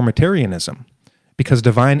uniformitarianism, because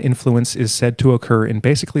divine influence is said to occur in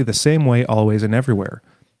basically the same way always and everywhere,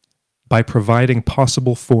 by providing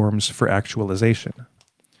possible forms for actualization.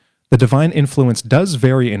 The divine influence does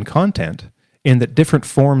vary in content, in that different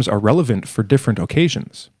forms are relevant for different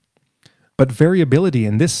occasions. But variability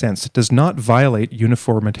in this sense does not violate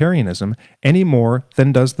uniformitarianism any more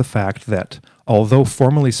than does the fact that, although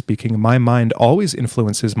formally speaking, my mind always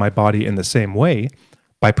influences my body in the same way,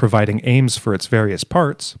 by providing aims for its various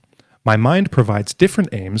parts, my mind provides different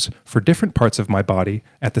aims for different parts of my body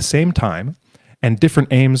at the same time, and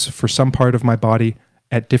different aims for some part of my body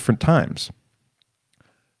at different times.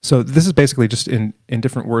 So this is basically just in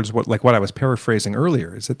different words what I was paraphrasing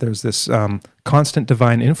earlier, is that there's this constant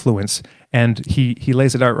divine influence, and he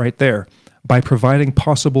lays it out right there, by providing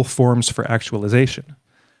possible forms for actualization.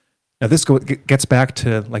 Now this gets back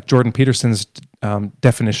to like Jordan Peterson's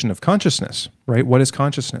definition of consciousness, right? What is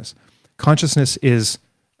consciousness? Consciousness is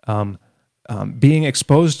being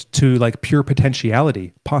exposed to like pure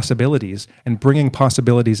potentiality, possibilities, and bringing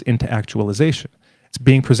possibilities into actualization. It's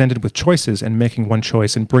being presented with choices and making one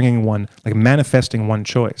choice and bringing one, like manifesting one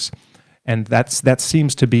choice, and that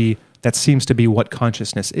seems to be what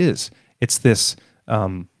consciousness is. It's this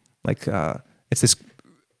it's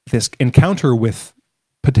this encounter with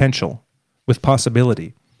potential, with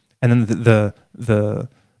possibility, and then the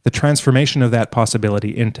transformation of that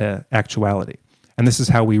possibility into actuality. And this is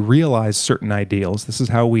how we realize certain ideals. This is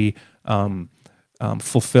how we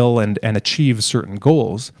fulfill and achieve certain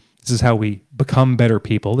goals. This is how we become better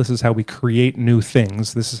people. This is how we create new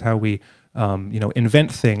things. This is how we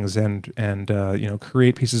invent things and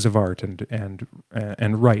create pieces of art and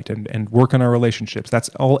write and work on our relationships. That's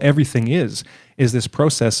all everything is this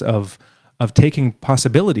process of taking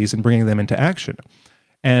possibilities and bringing them into action.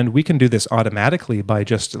 And we can do this automatically by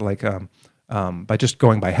just going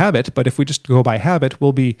by habit. But if we just go by habit,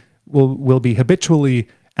 we'll be habitually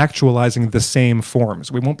actualizing the same forms.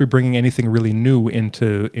 We won't be bringing anything really new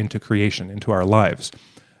into creation, into our lives.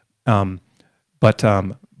 But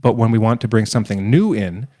when we want to bring something new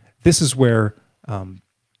in, this is where,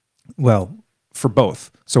 for both.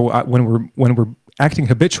 So when we're acting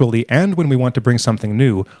habitually and when we want to bring something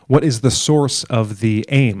new, what is the source of the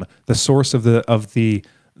aim, the source of the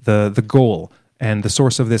goal, and the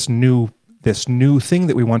source of this new thing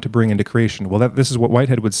that we want to bring into creation? Well, this is what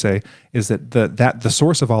Whitehead would say, is that the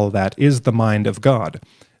source of all of that is the mind of God.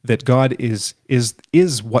 That God is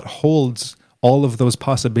what holds all of those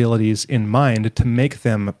possibilities in mind to make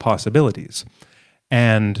them possibilities.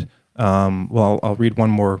 And I'll read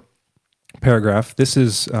one more paragraph. This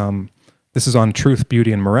is on truth,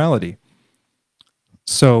 beauty, and morality.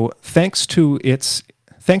 So, thanks to its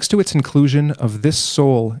inclusion of this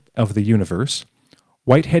soul of the universe,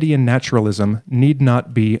 Whiteheadian naturalism need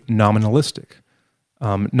not be nominalistic.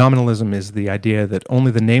 Nominalism is the idea that only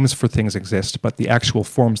the names for things exist, but the actual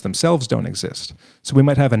forms themselves don't exist. So we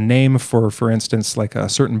might have a name for instance, like a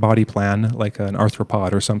certain body plan, like an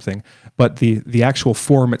arthropod or something, but the actual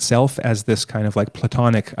form itself as this kind of like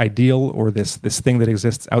Platonic ideal, or this thing that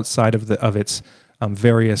exists outside of its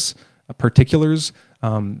various particulars,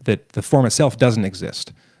 that the form itself doesn't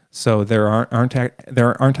exist. So there aren't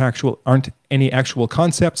any actual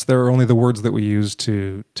concepts. There are only the words that we use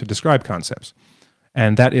to describe concepts,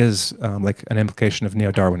 and that is like an implication of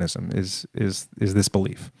Neo-Darwinism. Is this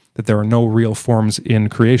belief that there are no real forms in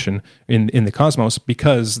creation in the cosmos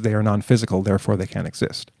because they are non-physical, therefore they can't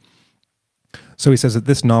exist. So he says that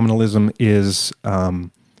this nominalism is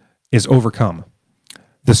overcome.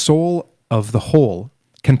 The soul of the whole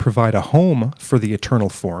can provide a home for the eternal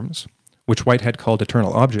forms, which Whitehead called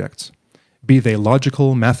eternal objects, be they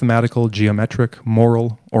logical, mathematical, geometric,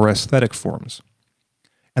 moral, or aesthetic forms.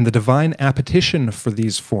 And the divine appetition for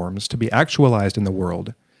these forms to be actualized in the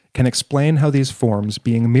world can explain how these forms,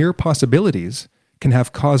 being mere possibilities, can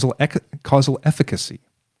have causal efficacy,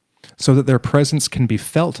 so that their presence can be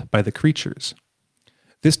felt by the creatures.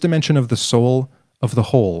 This dimension of the soul of the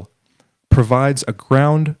whole provides a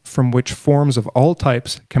ground from which forms of all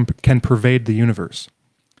types can pervade the universe.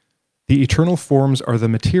 The eternal forms are the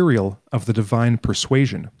material of the divine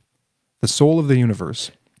persuasion. The soul of the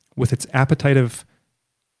universe, with its appetitive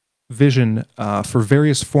vision for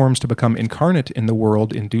various forms to become incarnate in the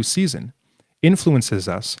world in due season, influences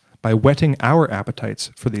us by whetting our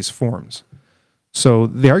appetites for these forms. So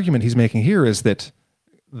the argument he's making here is that,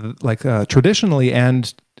 traditionally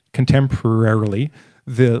and contemporarily,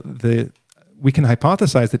 we can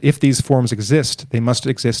hypothesize that if these forms exist, they must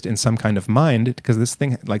exist in some kind of mind, because this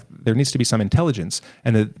thing, like, there needs to be some intelligence,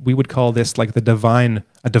 and that we would call this like a divine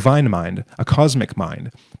mind, a cosmic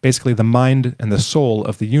mind, basically the mind and the soul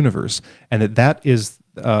of the universe, and that is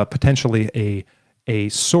potentially a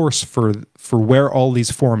source for where all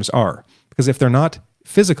these forms are. Because if they're not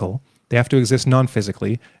physical, they have to exist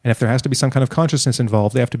non-physically, and if there has to be some kind of consciousness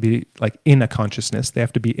involved, they have to be like in a consciousness. They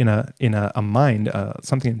have to be in a mind,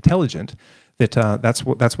 something intelligent. That's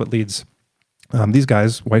what leads these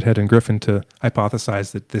guys, Whitehead and Griffin, to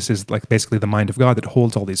hypothesize that this is like basically the mind of God that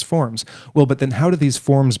holds all these forms. Well, but then how do these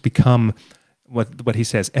forms become what he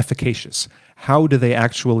says efficacious? How do they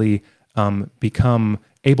actually become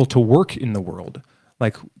able to work in the world?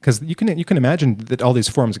 Like, because you can imagine that all these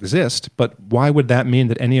forms exist, but why would that mean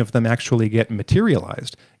that any of them actually get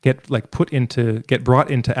materialized, get brought into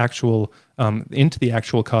the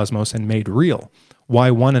actual cosmos and made real? Why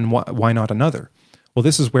one and why not another? Well,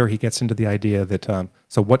 this is where he gets into the idea that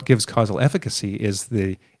so what gives causal efficacy is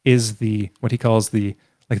the what he calls the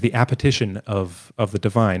appetition of the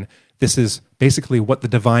divine. This is basically what the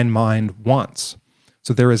divine mind wants.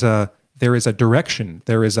 So there is a direction,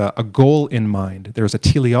 there is a goal in mind, there is a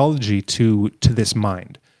teleology to this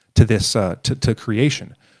mind, to this to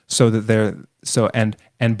creation. So that so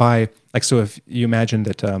if you imagine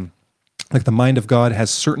that the mind of God has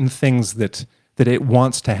certain things that it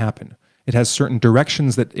wants to happen. It has certain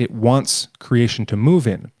directions that it wants creation to move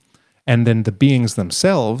in. And then the beings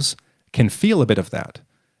themselves can feel a bit of that.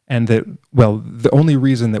 And the only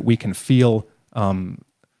reason that we can feel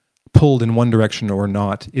pulled in one direction or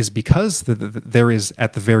not is because there is,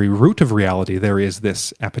 at the very root of reality, there is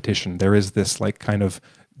this appetition, there is this like kind of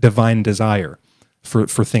divine desire for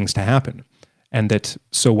things to happen. And that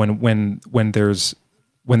so when there's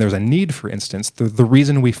a need, for instance, the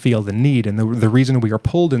reason we feel the need and the reason we are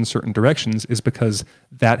pulled in certain directions is because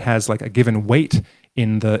that has like a given weight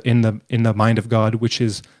in the mind of God, which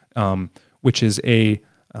is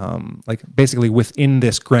basically within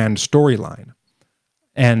this grand storyline.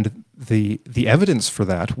 And the evidence for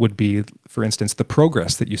that would be, for instance, the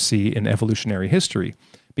progress that you see in evolutionary history,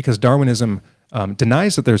 because Darwinism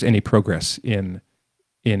denies that there's any progress in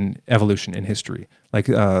evolution in history. Like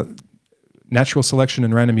natural selection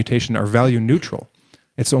and random mutation are value neutral.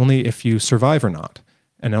 It's only if you survive or not,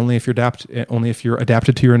 and only if you're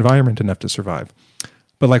adapted to your environment enough to survive.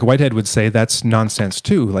 But like Whitehead would say, that's nonsense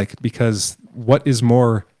too. Like, because what is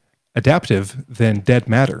more adaptive than dead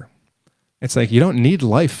matter? It's like you don't need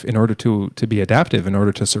life in order to be adaptive, in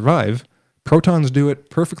order to survive. Protons do it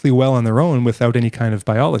perfectly well on their own without any kind of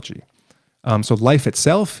biology. So life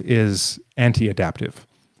itself is anti-adaptive.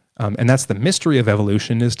 And that's the mystery of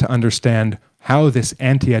evolution, is to understand how this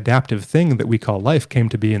anti-adaptive thing that we call life came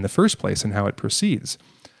to be in the first place and how it proceeds.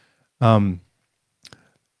 Taking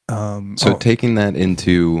that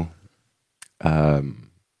into kind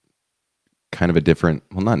of a different,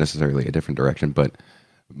 well, not necessarily a different direction, but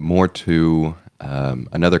more to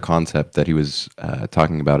another concept that he was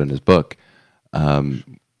talking about in his book,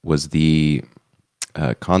 was the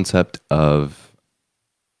concept of,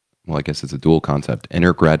 well, I guess it's a dual concept,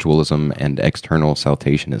 inner gradualism and external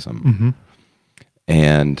saltationism. Mm-hmm.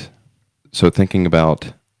 And so thinking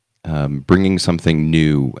about bringing something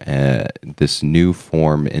new, this new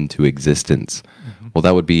form into existence, well,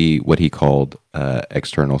 that would be what he called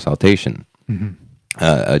external saltation. Mm-hmm.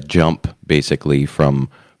 A jump, basically, from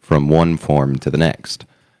one form to the next.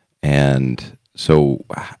 And so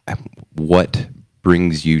what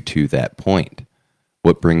brings you to that point?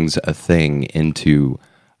 What brings a thing into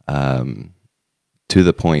to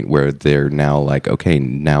the point where they're now like, okay,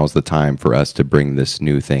 now's the time for us to bring this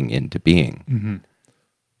new thing into being? Mm-hmm.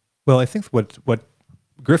 Well, I think what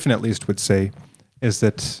Griffin at least would say is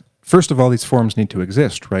that first of all, these forms need to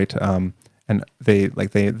exist, right? And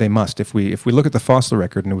they must. If we look at the fossil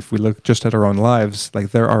record, and if we look just at our own lives,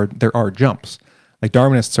 like there are jumps. Like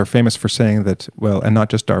Darwinists are famous for saying that, well, and not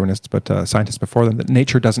just Darwinists, but scientists before them, that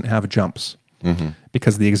nature doesn't have jumps. Mm-hmm.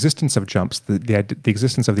 Because the existence of jumps, the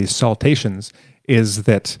existence of these saltations, is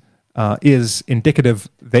indicative,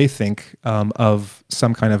 they think, of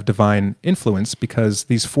some kind of divine influence, because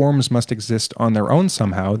these forms must exist on their own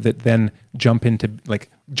somehow that then jump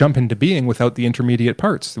into being without the intermediate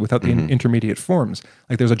parts, without the intermediate forms.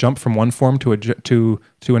 Like there's a jump from one form to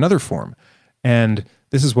another form, and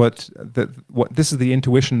this is this is the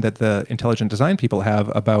intuition that the intelligent design people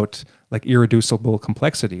have about like irreducible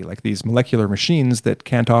complexity, like these molecular machines that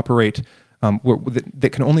can't operate, that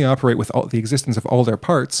can only operate with the existence of all their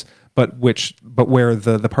parts, but where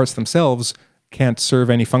the parts themselves can't serve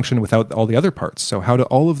any function without all the other parts. So how do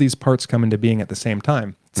all of these parts come into being at the same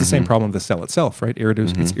time? It's the same problem of the cell itself, right?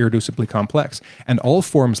 It's irreducibly complex. And all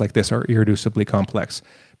forms like this are irreducibly complex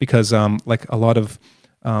because like a lot of,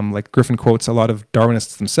 like Griffin quotes a lot of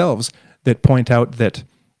Darwinists themselves that point out that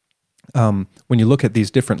when you look at these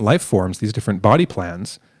different life forms, these different body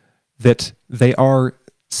plans, that they are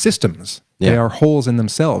systems. They are wholes in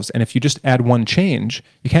themselves. And if you just add one change,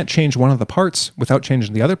 you can't change one of the parts without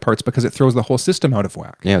changing the other parts because it throws the whole system out of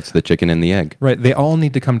whack. Yeah, it's the chicken and the egg. Right. They all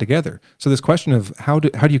need to come together. So this question of how do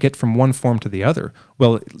you get from one form to the other?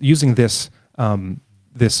 Well, using this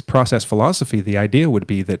this process philosophy, the idea would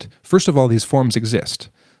be that, first of all, these forms exist.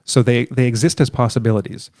 So they exist as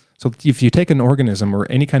possibilities. So if you take an organism or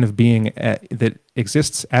any kind of being that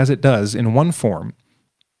exists as it does in one form,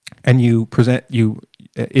 and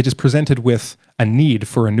it is presented with a need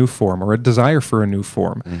for a new form or a desire for a new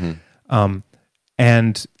form.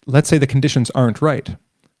 And let's say the conditions aren't right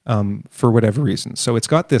for whatever reason. So it's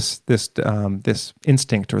got this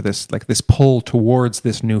instinct or this pull towards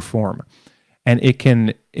this new form. And it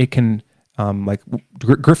can like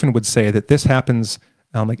Griffin would say that this happens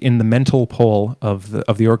like in the mental pole of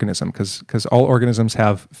the organism, because all organisms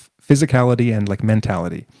have physicality and like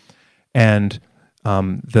mentality. And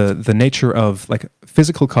the nature of like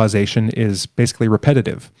physical causation is basically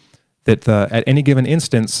repetitive. That at any given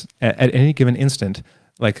instant,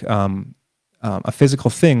 like a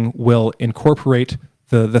physical thing will incorporate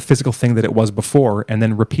the physical thing that it was before, and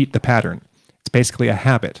then repeat the pattern. It's basically a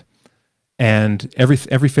habit, and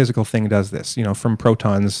every physical thing does this. You know, from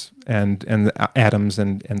protons and atoms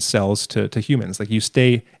and cells to humans. Like you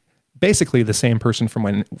stay basically the same person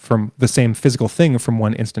from the same physical thing from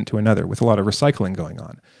one instant to another, with a lot of recycling going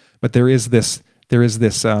on. But there is this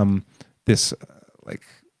like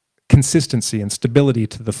consistency and stability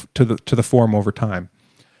to the form over time.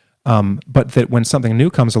 But that when something new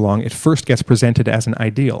comes along, it first gets presented as an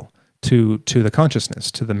ideal to the consciousness,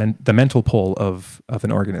 to the mental pole of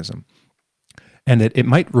an organism. And it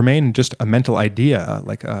might remain just a mental idea,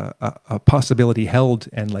 like a possibility held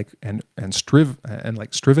and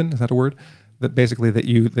striven. Is that a word? That basically that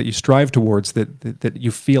you strive towards, that you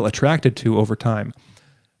feel attracted to over time.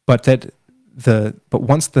 But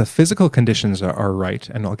once the physical conditions are right,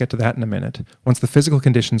 and I'll get to that in a minute. Once the physical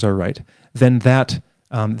conditions are right, then that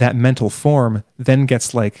mental form then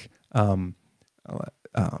gets like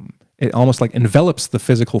it almost like envelops the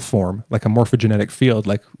physical form, like a morphogenetic field,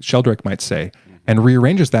 like Sheldrake might say, and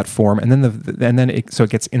rearranges that form, and then so it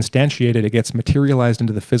gets instantiated, it gets materialized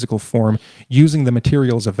into the physical form, using the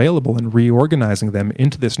materials available and reorganizing them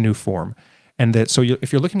into this new form. And that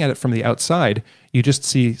if you're looking at it from the outside, you just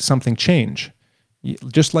see something change,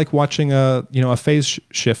 just like watching a phase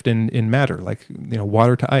shift in matter, like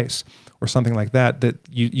water to ice or something like that. That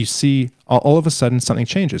you see all of a sudden something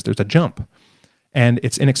changes. There's a jump. And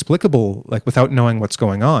it's inexplicable, like without knowing what's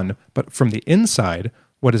going on. But from the inside,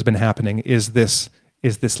 what has been happening is this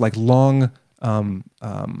like long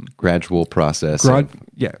gradual process.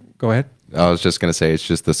 Yeah, go ahead. I was just going to say it's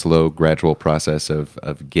just the slow, gradual process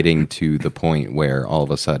of getting to the point where all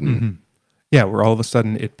of a sudden, where all of a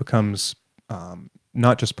sudden it becomes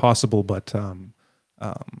not just possible, but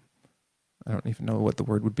I don't even know what the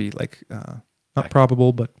word would be, like not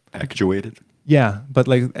probable, but actuated. Yeah, but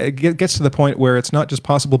like it gets to the point where it's not just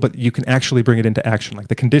possible, but you can actually bring it into action. Like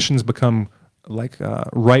the conditions become like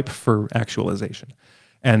ripe for actualization.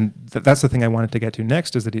 And that's the thing I wanted to get to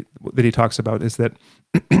next, is that he talks about is that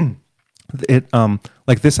it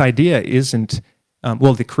like this idea isn't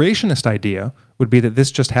the creationist idea would be that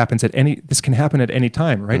this just happens this can happen at any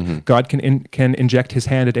time, right? Mm-hmm. God can inject his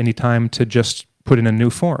hand at any time to just put in a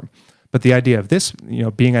new form. But the idea of this,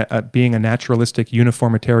 being a naturalistic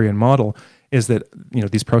uniformitarian model, is that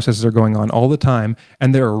these processes are going on all the time,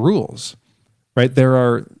 and there are rules, right? There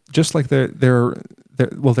are, just like there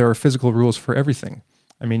are physical rules for everything.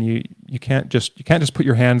 I mean, you can't just put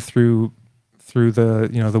your hand through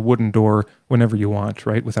the wooden door whenever you want,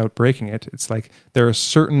 right, without breaking it. It's like there are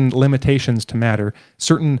certain limitations to matter,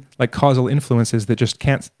 certain like causal influences that just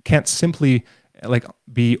can't simply like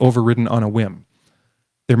be overridden on a whim.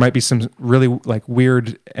 There might be some really like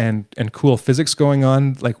weird and cool physics going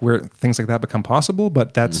on, like where things like that become possible,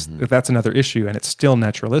 but that's another issue, and it's still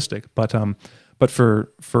naturalistic. But for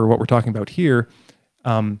what we're talking about here,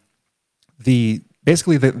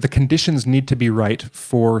 basically the conditions need to be right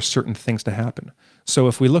for certain things to happen. So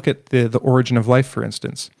if we look at the origin of life, for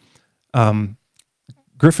instance,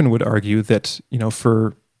 Griffin would argue that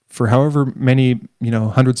for however many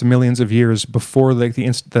hundreds of millions of years before like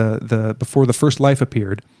before the first life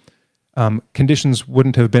appeared, conditions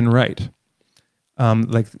wouldn't have been right.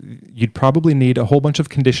 like you'd probably need a whole bunch of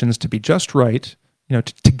conditions to be just right,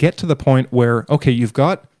 to get to the point where, okay, you've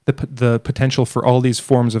got the potential for all these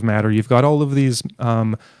forms of matter. You've got all of these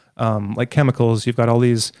like chemicals. You've got all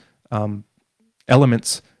these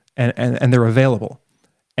elements, and they're available.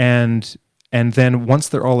 And then once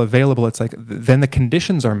they're all available, it's like then the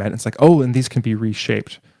conditions are met. It's like, oh, and these can be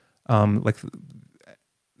reshaped. Like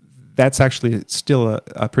that's actually still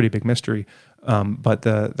a pretty big mystery. But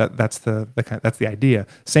that's the idea.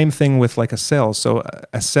 Same thing with like a cell. So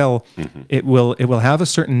a cell, it will have a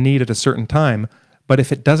certain need at a certain time. But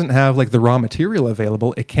if it doesn't have like the raw material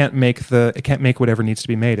available, it can't make whatever needs to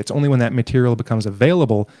be made. It's only when that material becomes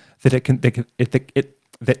available that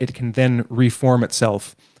it can then reform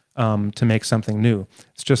itself to make something new.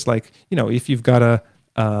 It's just like, if you've got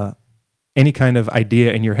any kind of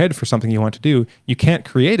idea in your head for something you want to do, you can't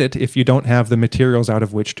create it if you don't have the materials out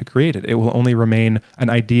of which to create it. It will only remain an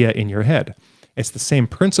idea in your head. It's the same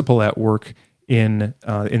principle at work in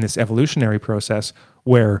this evolutionary process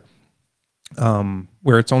where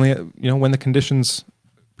it's only when the conditions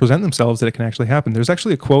present themselves that it can actually happen. There's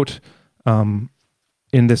actually a quote in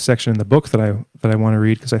this section in the book that I want to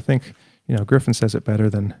read, because I think Griffin says it better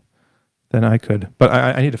than I could, but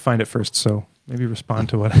I need to find it first. So maybe respond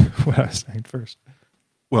to what I was saying first.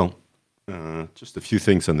 Well, just a few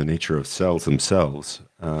things on the nature of cells themselves.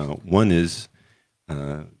 One is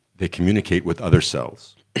they communicate with other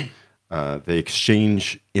cells. They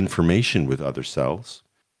exchange information with other cells.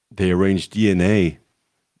 They arrange DNA.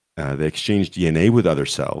 They exchange DNA with other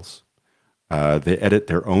cells. They edit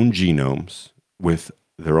their own genomes with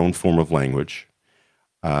their own form of language.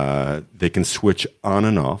 They can switch on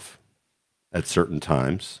and off at certain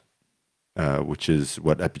times, which is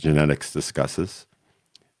what epigenetics discusses.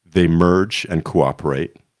 They merge and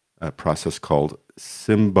cooperate, a process called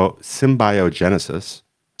symbiogenesis.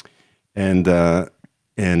 And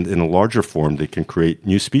in a larger form, they can create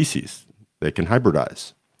new species. They can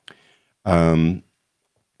hybridize. When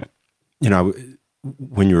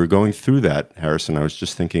you were going through that, Harrison, I was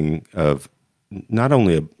just thinking of not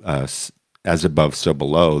only as above, so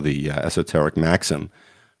below, the esoteric maxim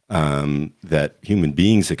that human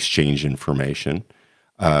beings exchange information.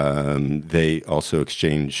 They also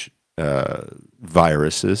exchange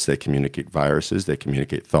viruses. They communicate viruses. They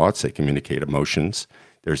communicate thoughts. They communicate emotions.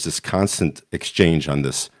 There's this constant exchange on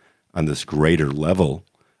this greater level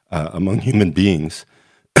among human beings.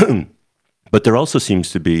 But there also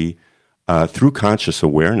seems to be, through conscious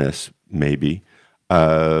awareness, maybe,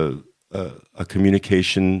 a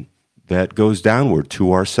communication that goes downward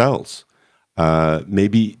to ourselves.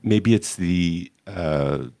 Maybe it's the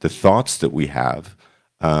thoughts that we have,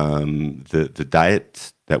 the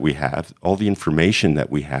diet that we have, all the information that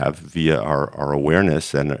we have via our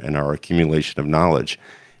awareness and our accumulation of knowledge,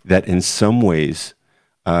 that in some ways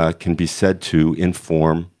can be said to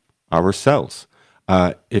inform ourselves.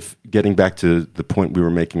 If getting back to the point we were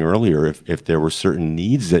making earlier, if there were certain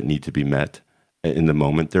needs that need to be met in the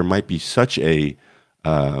moment, there might be such a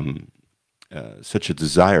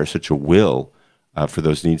desire, such a will for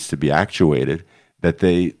those needs to be actuated that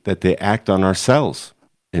they act on ourselves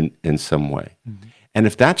in some way. Mm-hmm. And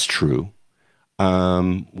if that's true,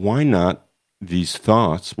 why not these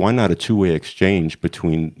thoughts? Why not a two-way exchange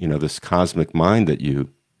between this cosmic mind that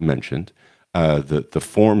you mentioned? The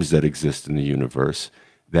forms that exist in the universe,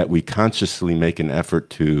 that we consciously make an effort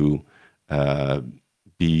to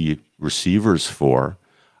be receivers for.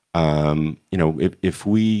 If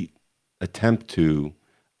we attempt to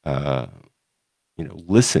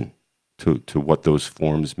listen to what those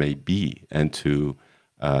forms may be and to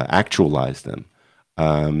actualize them,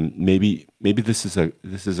 maybe this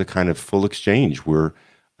is a kind of full exchange. We're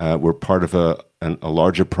part of a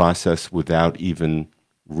larger process without even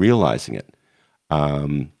realizing it.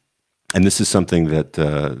 And this is something that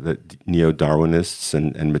Neo-Darwinists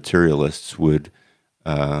and materialists would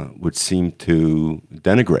seem to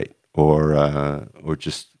denigrate or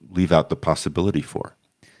just leave out the possibility for.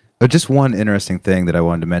 Just one interesting thing that I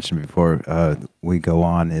wanted to mention before we go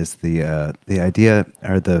on is the idea,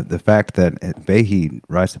 or the fact that Behe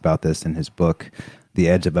writes about this in his book, The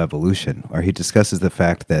Edge of Evolution, where he discusses the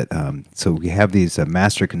fact that so we have these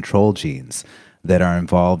master control genes that are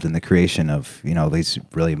involved in the creation of these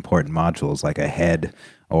really important modules like a head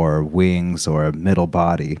or wings or a middle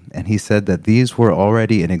body. And he said that these were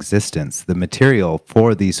already in existence. The material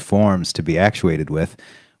for these forms to be actuated with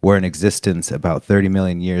were in existence about 30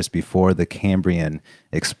 million years before the Cambrian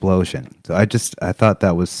explosion. So I thought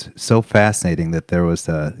that was so fascinating that there was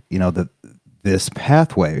this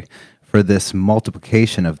pathway for this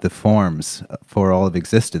multiplication of the forms for all of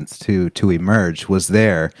existence to emerge was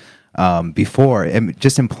there before, and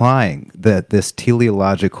just implying that this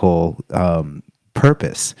teleological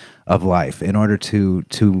purpose of life in order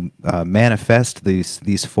to manifest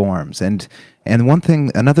these forms. And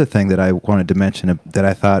another thing that I wanted to mention that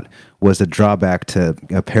I thought was a drawback to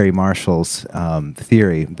Perry Marshall's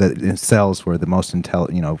theory that cells were the most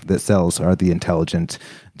that cells are the intelligent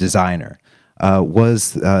designer,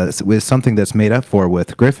 was something that's made up for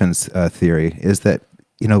with Griffin's theory, is that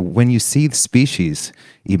when you see the species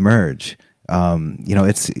emerge,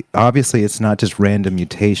 it's obviously it's not just random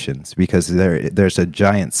mutations, because there's a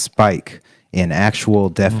giant spike in actual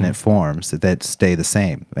definite forms that stay the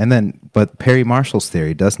same. But Perry Marshall's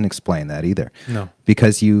theory doesn't explain that either. No.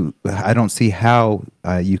 Because I don't see how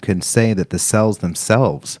you can say that the cells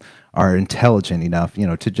themselves are intelligent enough,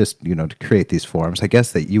 to just, to create these forms. I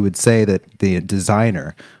guess that you would say that the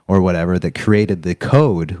designer or whatever that created the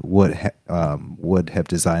code would have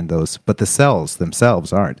designed those, but the cells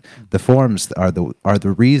themselves aren't. The forms are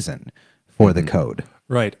the reason for the code.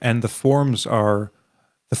 Right, and the forms are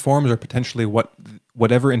potentially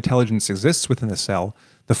whatever intelligence exists within the cell.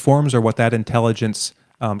 The forms are what that intelligence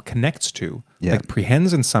connects to, like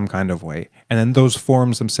prehends in some kind of way, and then those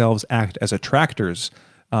forms themselves act as attractors.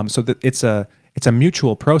 So that it's a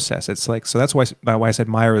mutual process. It's like, so that's why I said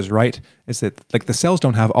Meyer is right, is that like the cells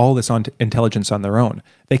don't have all this intelligence on their own.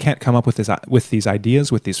 They can't come up with these ideas,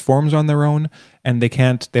 with these forms on their own, and they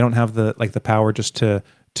don't have the power just to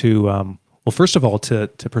first of all to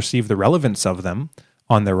perceive the relevance of them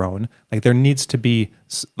on their own. Like there needs to be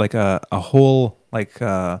like a whole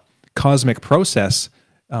cosmic process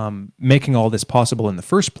making all this possible in the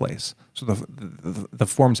first place. So the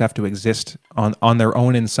forms have to exist on their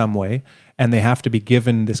own in some way, and they have to be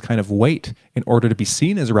given this kind of weight in order to be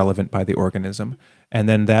seen as relevant by the organism. And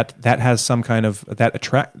then that has some kind of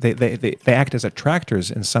they act as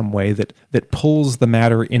attractors in some way that pulls the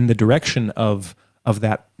matter in the direction of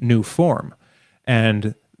that new form.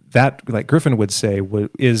 And that, like Griffin would say,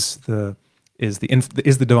 is the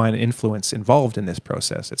divine influence involved in this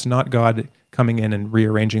process. It's not God coming in and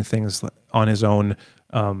rearranging things on his own,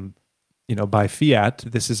 by fiat.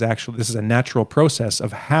 This is a natural process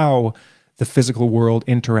of how the physical world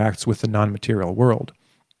interacts with the non-material world.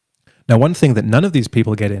 Now, one thing that none of these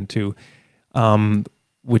people get into,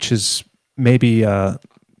 which is maybe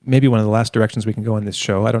one of the last directions we can go in this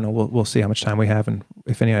show. I don't know. We'll see how much time we have and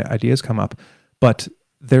if any ideas come up. But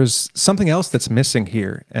there's something else that's missing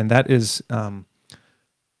here, and that is,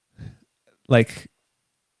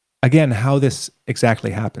 again, how this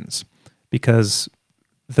exactly happens. Because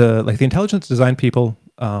the intelligent design people,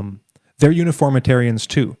 they're uniformitarians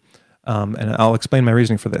too, and I'll explain my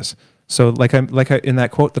reasoning for this. So, in that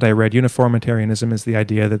quote that I read, uniformitarianism is the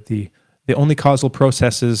idea that the only causal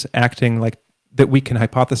processes acting that we can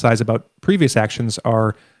hypothesize about previous actions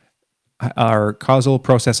are causal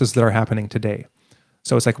processes that are happening today.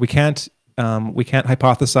 So it's like we can't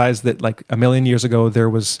hypothesize that like a million years ago there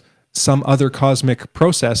was some other cosmic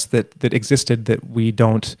process that existed that we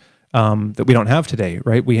don't have today,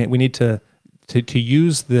 right? We need to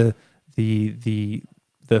use the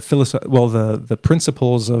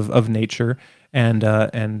principles of nature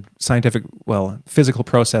and scientific, physical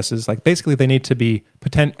processes. Like basically they need to be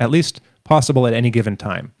at least possible at any given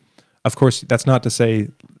time. Of course, that's not to say,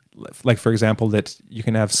 like for example, that you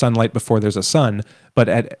can have sunlight before there's a sun,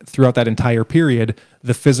 but throughout that entire period,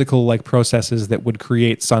 the physical processes that would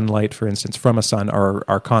create sunlight, for instance, from a sun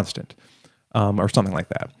are constant, or something like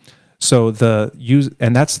that. So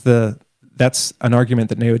that's an argument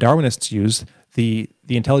that Neo-Darwinists use. The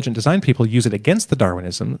intelligent design people use it against the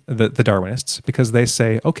Darwinists, because they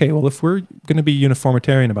say, okay, well, if we're going to be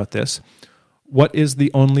uniformitarian about this, what is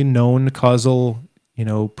the only known causal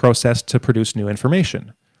process to produce new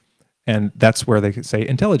information? And that's where they say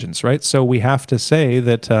intelligence, right? So we have to say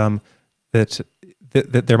that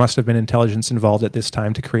that there must have been intelligence involved at this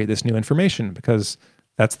time to create this new information, because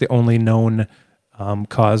that's the only known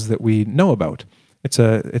cause that we know about.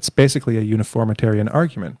 It's basically a uniformitarian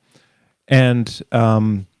argument, and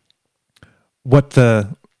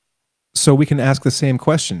so we can ask the same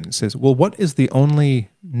question. It says, well, what is the only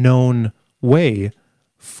known way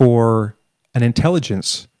for an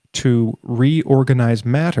intelligence to reorganize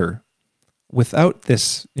matter without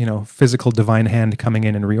this, physical divine hand coming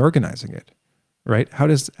in and reorganizing it, right? How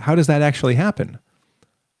does that actually happen?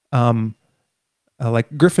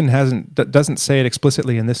 Like Griffin doesn't say it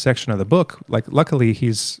explicitly in this section of the book. Like luckily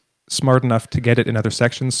he's smart enough to get it in other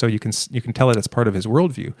sections, so you can tell it as part of his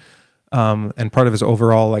worldview, and part of his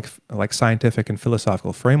overall like scientific and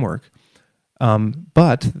philosophical framework.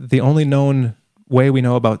 But the only known way we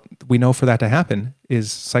know for that to happen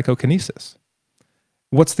is psychokinesis.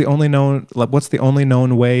 what's the only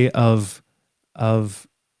known way of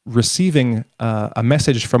receiving a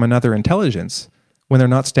message from another intelligence when they're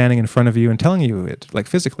not standing in front of you and telling you it, like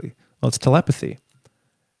physically? Well, it's telepathy.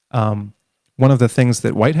 One of the things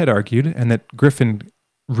that Whitehead argued, and that Griffin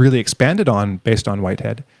really expanded on based on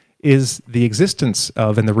Whitehead, is the existence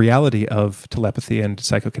of and the reality of telepathy and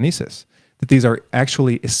psychokinesis. That these are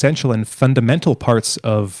actually essential and fundamental parts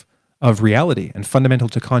of reality and fundamental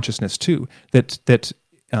to consciousness too. That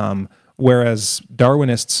whereas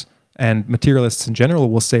Darwinists and materialists in general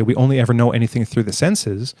will say we only ever know anything through the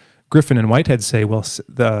senses, Griffin and Whitehead say, well,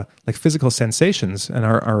 the physical sensations and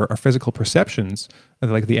our physical perceptions,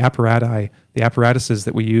 like the apparatuses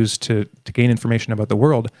that we use to gain information about the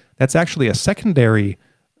world, that's actually a secondary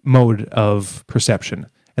mode of perception,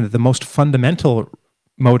 and that the most fundamental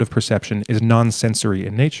mode of perception is non-sensory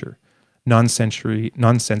in nature,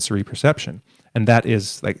 non-sensory perception, and that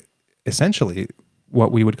is like essentially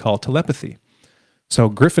what we would call telepathy. So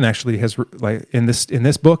Griffin actually has, like in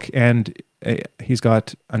this book, and he's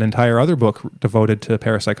got an entire other book devoted to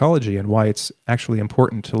parapsychology and why it's actually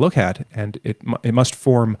important to look at, and it must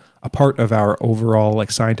form a part of our overall like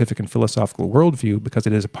scientific and philosophical worldview because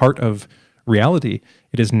it is a part of reality.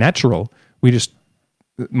 It is natural.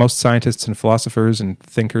 Most scientists and philosophers and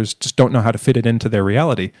thinkers just don't know how to fit it into their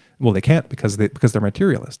reality. Well, they can't because they're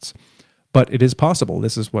materialists. But it is possible.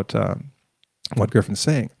 This is what Griffin's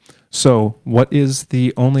saying. So, what is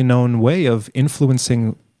the only known way of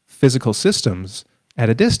influencing physical systems at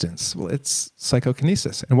a distance? Well, it's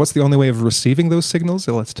psychokinesis. And what's the only way of receiving those signals?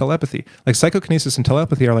 Well, it's telepathy. Like psychokinesis and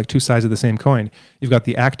telepathy are like two sides of the same coin. You've got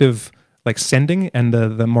the active like sending and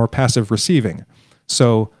the more passive receiving.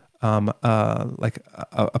 So, like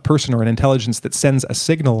a person or an intelligence that sends a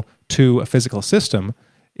signal to a physical system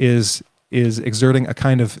is exerting a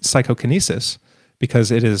kind of psychokinesis,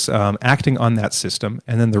 because it is acting on that system,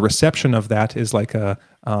 and then the reception of that is like a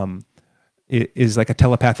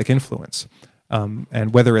telepathic influence.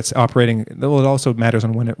 And whether it's operating, well, it also matters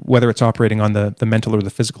on whether it's operating on the mental or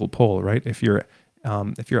the physical pole, right? If you're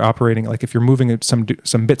operating, like if you're moving some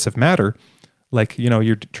bits of matter, like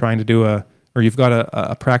you're trying to do or you've got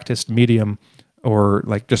a practiced medium or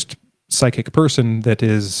like just psychic person that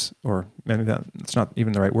is, or maybe that's not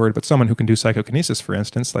even the right word, but someone who can do psychokinesis, for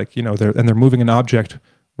instance, like, they're moving an object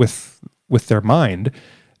with their mind.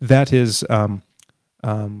 That is, well,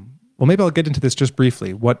 maybe I'll get into this just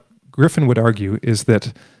briefly. What Griffin would argue is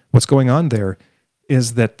that what's going on there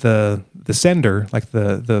is that the sender, like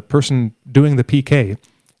the person doing the PK,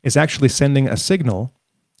 is actually sending a signal,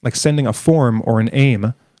 like sending a form or an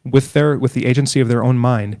aim with the agency of their own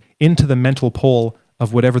mind into the mental pole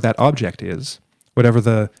of whatever that object is,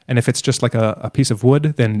 and if it's just like a piece of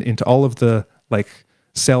wood, then into all of the like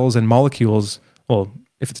cells and molecules. Well,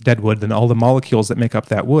 if it's dead wood, then all the molecules that make up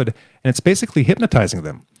that wood, and it's basically hypnotizing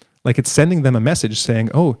them. Like it's sending them a message saying,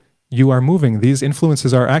 "Oh, you are moving. These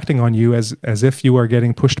influences are acting on you as if you are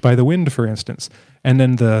getting pushed by the wind, for instance." And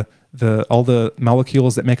then all the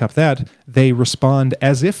molecules that make up that, they respond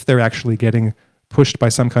as if they're actually getting pushed by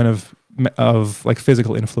some kind of like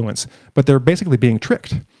physical influence, but they're basically being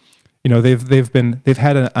tricked. They've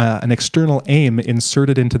had an external aim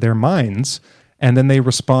inserted into their minds, and then they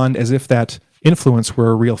respond as if that influence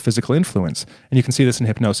were a real physical influence. And you can see this in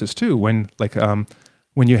hypnosis too, when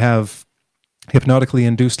you have hypnotically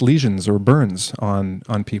induced lesions or burns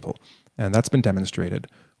on people, and that's been demonstrated,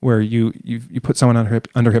 where you put someone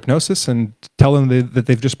under hypnosis and tell them that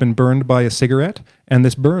they've just been burned by a cigarette, and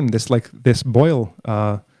this burn, this boil,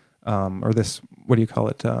 or this, what do you call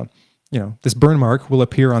it? This burn mark will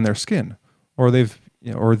appear on their skin, or they've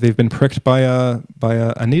been pricked by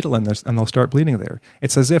a needle and they'll start bleeding there.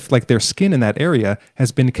 It's as if like their skin in that area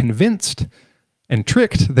has been convinced and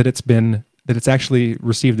tricked that it's actually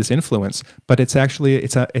received this influence, but it's actually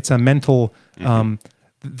it's a mental.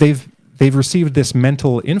 They've received this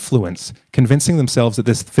mental influence, convincing themselves that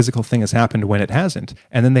this physical thing has happened when it hasn't,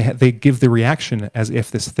 and then they give the reaction as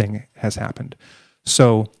if this thing has happened.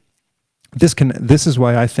 So this is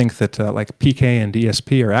why I think that like PK and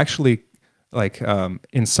ESP are actually like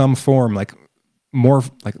in some form like more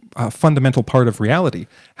like a fundamental part of reality.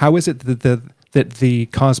 How is it that the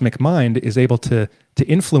cosmic mind is able to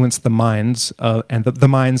influence the minds and the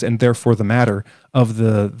minds and therefore the matter of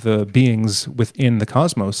the beings within the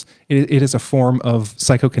cosmos? It is a form of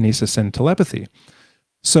psychokinesis and telepathy.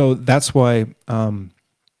 So that's why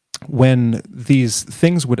when these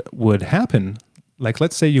things would happen, like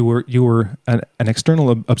let's say you were an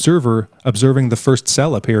external observer observing the first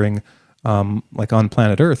cell appearing like on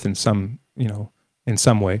planet Earth in some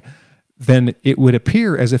way, then it would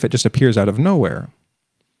appear as if it just appears out of nowhere.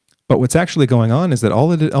 But what's actually going on is that all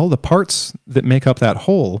the parts that make up that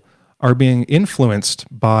whole are being influenced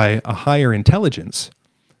by a higher intelligence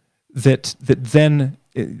that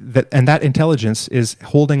intelligence is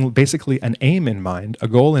holding basically an aim in mind, a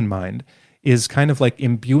goal in mind, is kind of like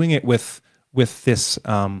imbuing it with this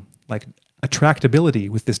like attractability,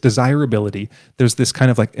 with this desirability. There's this kind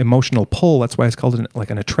of like emotional pull. That's why it's called like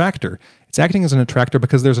an attractor. It's acting as an attractor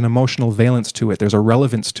because there's an emotional valence to it. There's a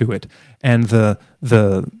relevance to it, and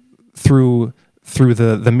through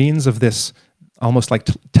the means of this almost like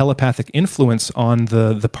telepathic influence on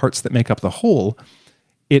the parts that make up the whole,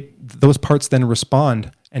 those parts then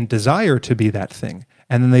respond and desire to be that thing,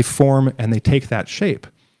 and then they form and they take that shape,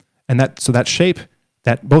 and that shape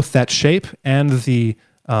and the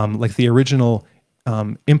like the original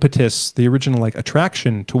impetus, the original like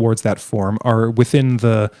attraction towards that form are within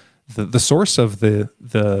the source of the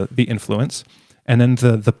influence, and then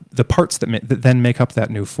the parts that then make up that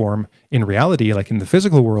new form in reality, like in the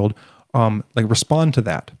physical world, like respond to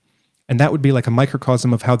that. And that would be like a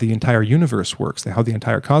microcosm of how the entire universe works, how the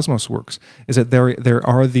entire cosmos works, is that there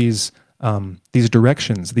are these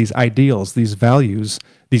directions, these ideals, these values,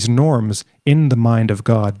 these norms in the mind of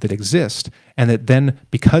God that exist, and that then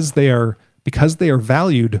because they are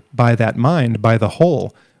valued by that mind, by the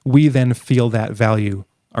whole, we then feel that value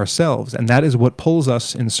ourselves. And that is what pulls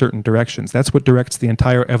us in certain directions. That's what directs the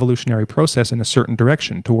entire evolutionary process in a certain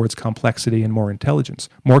direction towards complexity and more intelligence,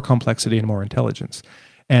 more complexity and more intelligence.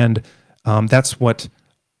 And that's what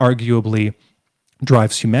arguably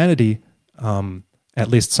drives humanity, at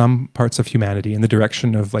least some parts of humanity, in the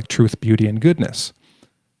direction of like truth, beauty, and goodness.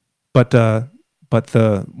 But an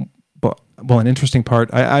interesting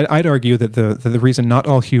part, I'd argue that the reason not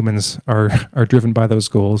all humans are driven by those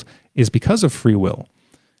goals is because of free will.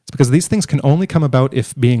 It's because these things can only come about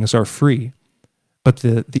if beings are free. But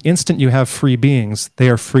the instant you have free beings, they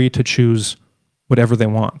are free to choose whatever they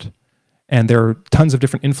want. And there are tons of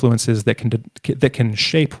different influences that can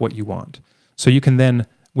shape what you want. So you can then,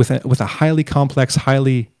 with a highly complex,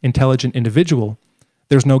 highly intelligent individual,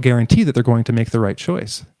 there's no guarantee that they're going to make the right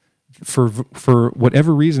choice. For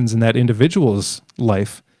whatever reasons in that individual's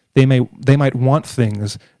life, they might want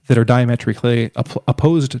things that are diametrically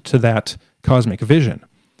opposed to that cosmic vision,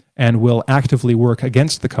 and will actively work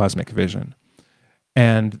against the cosmic vision.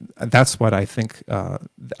 And that's what I think.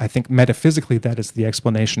 I think metaphysically that is the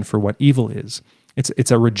explanation for what evil is.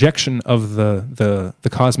 It's a rejection of the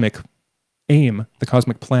cosmic aim, the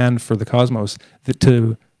cosmic plan for the cosmos, that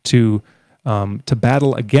to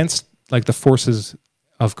battle against like the forces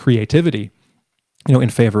of creativity, in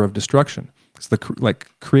favor of destruction. Because the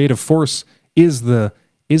creative force is the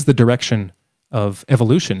direction of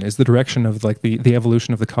evolution, is the direction of like the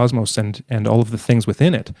evolution of the cosmos and all of the things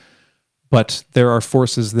within it. But there are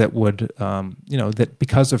forces that would, that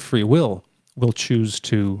because of free will choose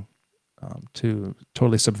to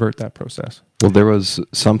totally subvert that process. Well, there was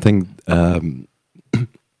something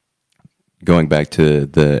going back to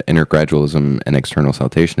the inner gradualism and external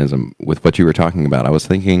saltationism with what you were talking about. I was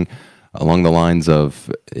thinking along the lines of,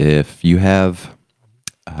 if you have,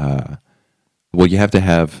 you have to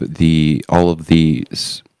have all of the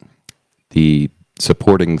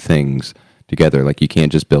supporting things together. Like you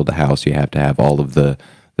can't just build a house; you have to have all of the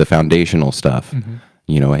foundational stuff. Mm-hmm.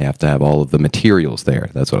 You have to have all of the materials there.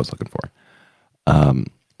 That's what I was looking for.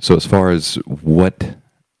 So as far as what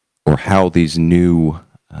or how these new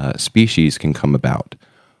species can come about,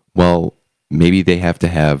 well, maybe they have to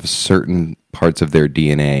have certain parts of their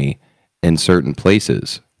DNA in certain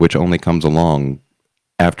places, which only comes along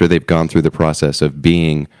after they've gone through the process of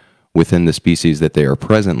being within the species that they are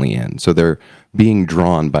presently in. So they're being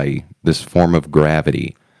drawn by this form of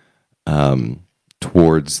gravity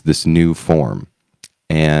towards this new form.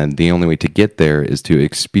 And the only way to get there is to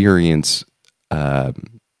experience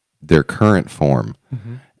their current form,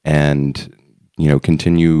 mm-hmm. and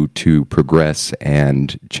continue to progress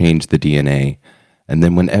and change the DNA. And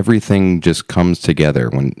then when everything just comes together,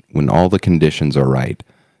 when all the conditions are right,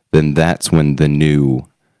 then that's when the new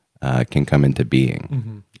can come into being.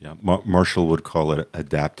 Mm-hmm. Yeah, Marshall would call it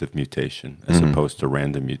adaptive mutation as mm-hmm. opposed to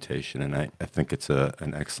random mutation. And I think it's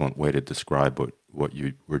an excellent way to describe what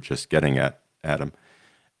you were just getting at, Adam.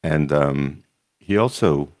 And he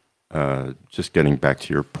also, just getting back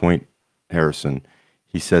to your point, Harrison,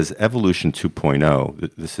 he says evolution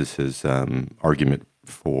 2.0, this is his argument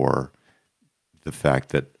for the fact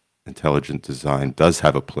that intelligent design does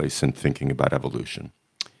have a place in thinking about evolution.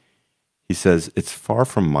 He says it's far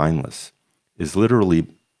from mindless, is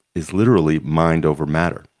literally mind over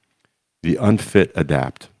matter. The unfit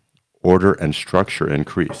adapt, order and structure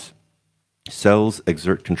increase. Cells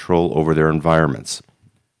exert control over their environments.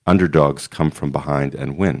 Underdogs come from behind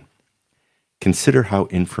and win. Consider how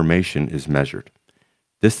information is measured.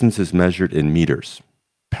 Distance is measured in meters.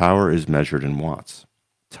 Power is measured in watts.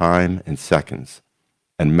 Time in seconds.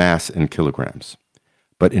 And mass in kilograms.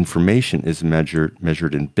 But information is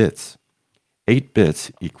measured in bits. 8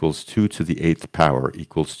 bits equals 2 to the 8th power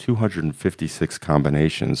equals 256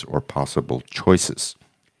 combinations or possible choices.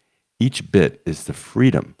 Each bit is the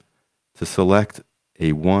freedom to select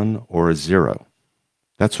a 1 or a 0.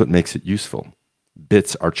 That's what makes it useful.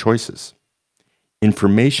 Bits are choices.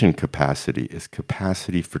 Information capacity is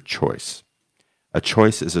capacity for choice. A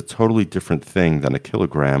choice is a totally different thing than a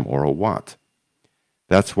kilogram or a watt.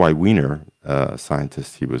 That's why Wiener, a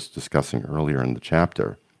scientist he was discussing earlier in the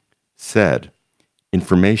chapter, said,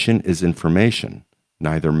 information is information,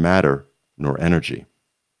 neither matter nor energy.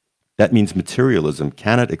 That means materialism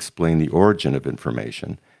cannot explain the origin of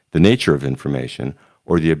information, the nature of information,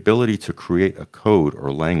 or the ability to create a code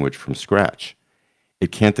or language from scratch.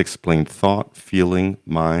 It can't explain thought, feeling,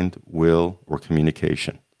 mind, will, or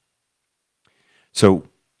communication. So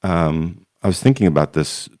I was thinking about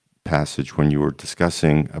this passage when you were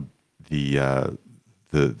discussing the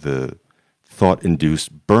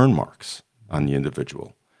thought-induced burn marks on the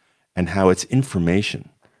individual and how it's information,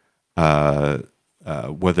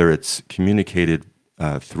 whether it's communicated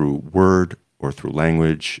through word or through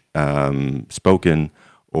language, spoken,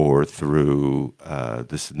 or through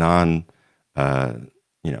this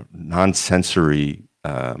non-sensory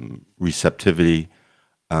receptivity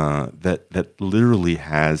that literally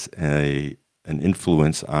has an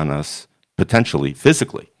influence on us potentially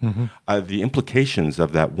physically. Mm-hmm. The implications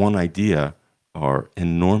of that one idea are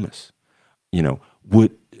enormous.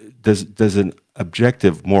 Does an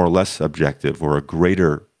objective, more or less subjective, or a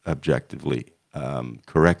greater objectively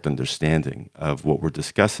correct understanding of what we're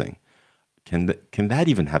discussing, can that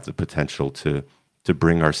even have the potential to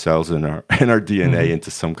bring ourselves and our DNA into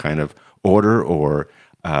some kind of order or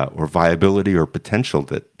viability or potential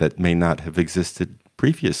that may not have existed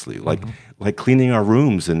previously, like cleaning our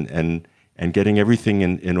rooms and getting everything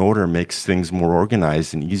in order makes things more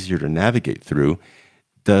organized and easier to navigate through.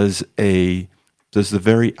 Does the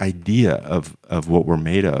very idea of what we're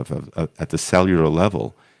made of at the cellular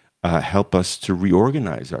level help us to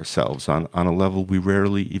reorganize ourselves on a level we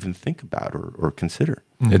rarely even think about or consider?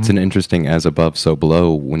 Mm-hmm. It's an interesting as above, so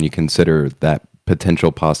below when you consider that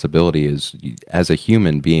potential possibility is, as a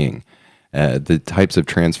human being, the types of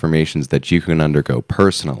transformations that you can undergo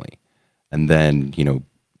personally, and then,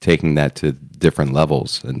 taking that to different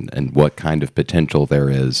levels and what kind of potential there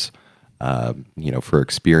is, for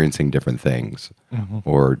experiencing different things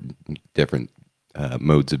or different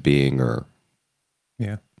modes of being or.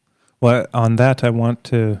 Yeah. Well, on that, I want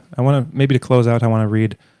to maybe to close out, I want to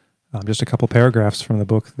read just a couple paragraphs from the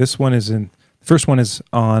book. The first one is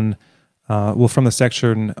on, from the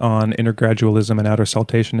section on intergradualism and outer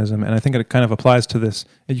saltationism, and I think it kind of applies to this.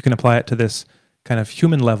 You can apply it to this kind of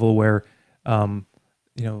human level where,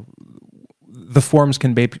 the forms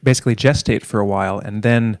can basically gestate for a while, and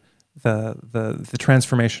then the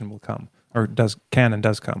transformation will come, or does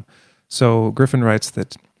come. So Griffin writes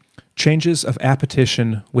that changes of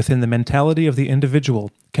appetition within the mentality of the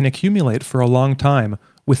individual can accumulate for a long time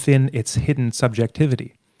within its hidden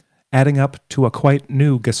subjectivity, adding up to a quite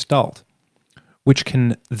new gestalt, which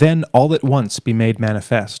can then all at once be made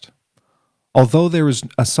manifest. Although there is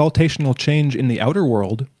a saltational change in the outer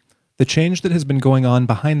world, the change that has been going on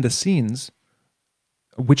behind the scenes,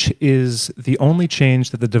 which is the only change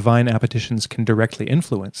that the divine appetitions can directly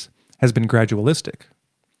influence, has been gradualistic.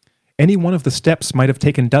 Any one of the steps might have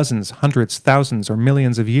taken dozens, hundreds, thousands, or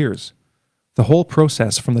millions of years. The whole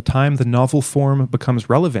process from the time the novel form becomes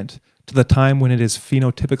relevant to the time when it is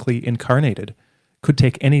phenotypically incarnated could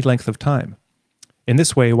take any length of time. In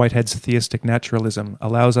this way, Whitehead's theistic naturalism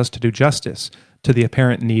allows us to do justice to the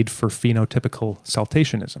apparent need for phenotypical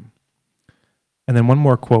saltationism. And then one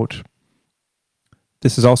more quote.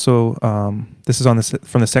 This is also from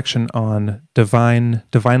the section on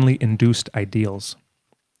divinely induced ideals.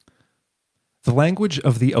 The language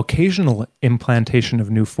of the occasional implantation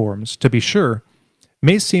of new forms, to be sure,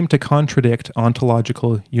 may seem to contradict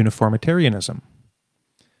ontological uniformitarianism.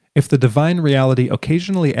 If the divine reality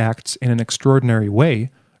occasionally acts in an extraordinary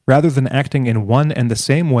way, rather than acting in one and the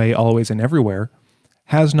same way always and everywhere,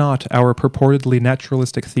 has not our purportedly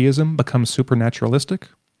naturalistic theism become supernaturalistic?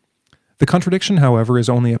 The contradiction, however, is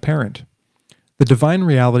only apparent. The divine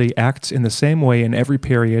reality acts in the same way in every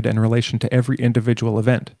period and relation to every individual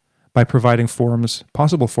event, by providing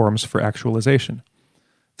possible forms for actualization.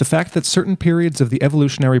 The fact that certain periods of the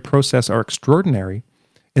evolutionary process are extraordinary,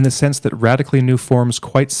 in the sense that radically new forms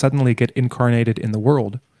quite suddenly get incarnated in the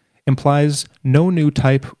world, implies no new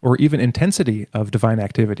type or even intensity of divine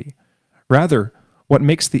activity. Rather, what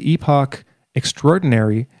makes the epoch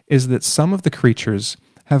extraordinary is that some of the creatures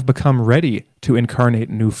have become ready to incarnate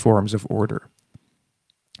new forms of order.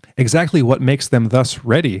 Exactly what makes them thus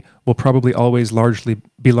ready will probably always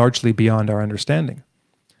be largely beyond our understanding.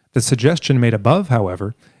 The suggestion made above,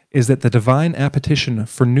 however, is that the divine appetition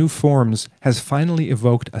for new forms has finally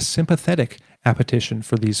evoked a sympathetic appetition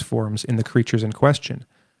for these forms in the creatures in question,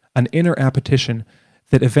 an inner appetition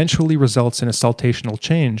that eventually results in a saltational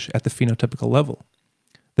change at the phenotypical level.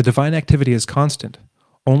 The divine activity is constant.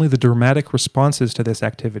 Only the dramatic responses to this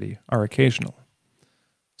activity are occasional.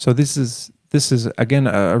 So this is again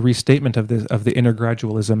a restatement of the inner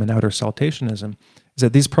gradualism and outer saltationism, is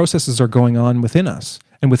that these processes are going on within us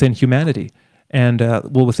and within humanity, and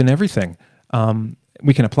within everything.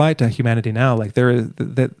 We can apply it to humanity now. Like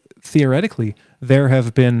that theoretically, there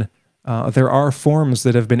are forms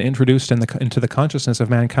that have been introduced into the consciousness of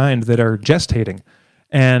mankind that are gestating,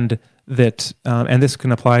 and this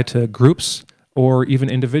can apply to groups or even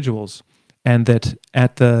individuals, and that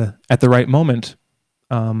at the right moment,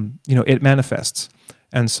 it manifests.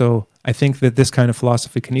 And so I think that this kind of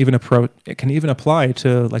philosophy can even apply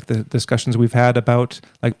to like the discussions we've had about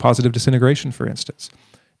like positive disintegration, for instance,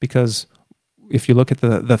 because if you look at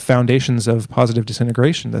the foundations of positive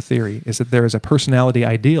disintegration, the theory is that there is a personality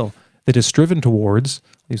ideal that is striven towards,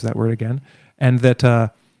 use that word again, and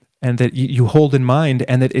that you hold in mind,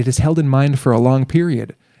 and that it is held in mind for a long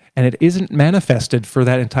period. And it isn't manifested for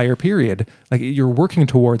that entire period. Like you're working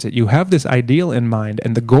towards it. You have this ideal in mind,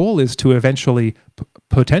 and the goal is to eventually,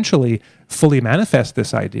 potentially, fully manifest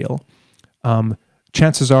this ideal.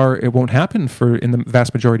 Chances are it won't happen in the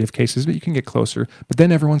vast majority of cases, but you can get closer. But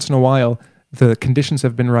then every once in a while, the conditions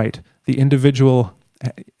have been right. The individual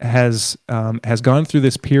has gone through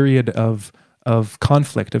this period of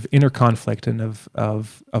conflict, of inner conflict, and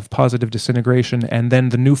of positive disintegration, and then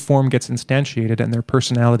the new form gets instantiated, and their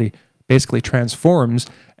personality basically transforms,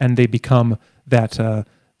 and they become that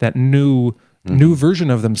new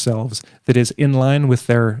version of themselves that is in line with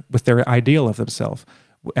their ideal of themselves,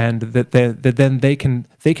 and that then they can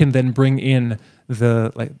then bring in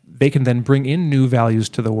new values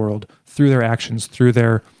to the world through their actions, through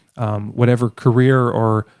their whatever career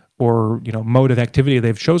or mode of activity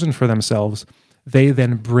they've chosen for themselves. They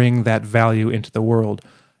then bring that value into the world,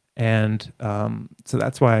 and so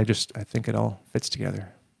that's why I think it all fits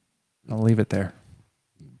together. I'll leave it there.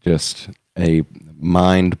 Just a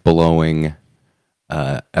mind-blowing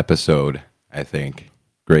episode, I think.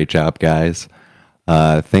 Great job, guys.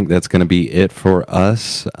 I think that's going to be it for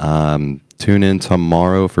us. Tune in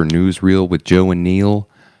tomorrow for Newsreel with Joe and Neil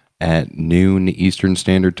at noon Eastern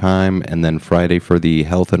Standard Time, and then Friday for the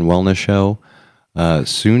Health and Wellness Show,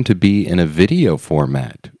 soon to be in a video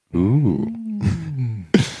format. Ooh.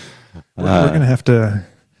 We're going to have to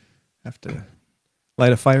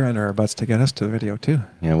light a fire under our butts to get us to the video, too.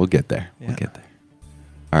 Yeah, we'll get there. Yeah. We'll get there.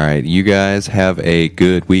 All right, you guys have a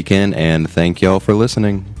good weekend, and thank y'all for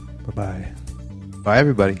listening. Bye-bye. Bye,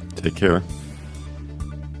 everybody. Take care.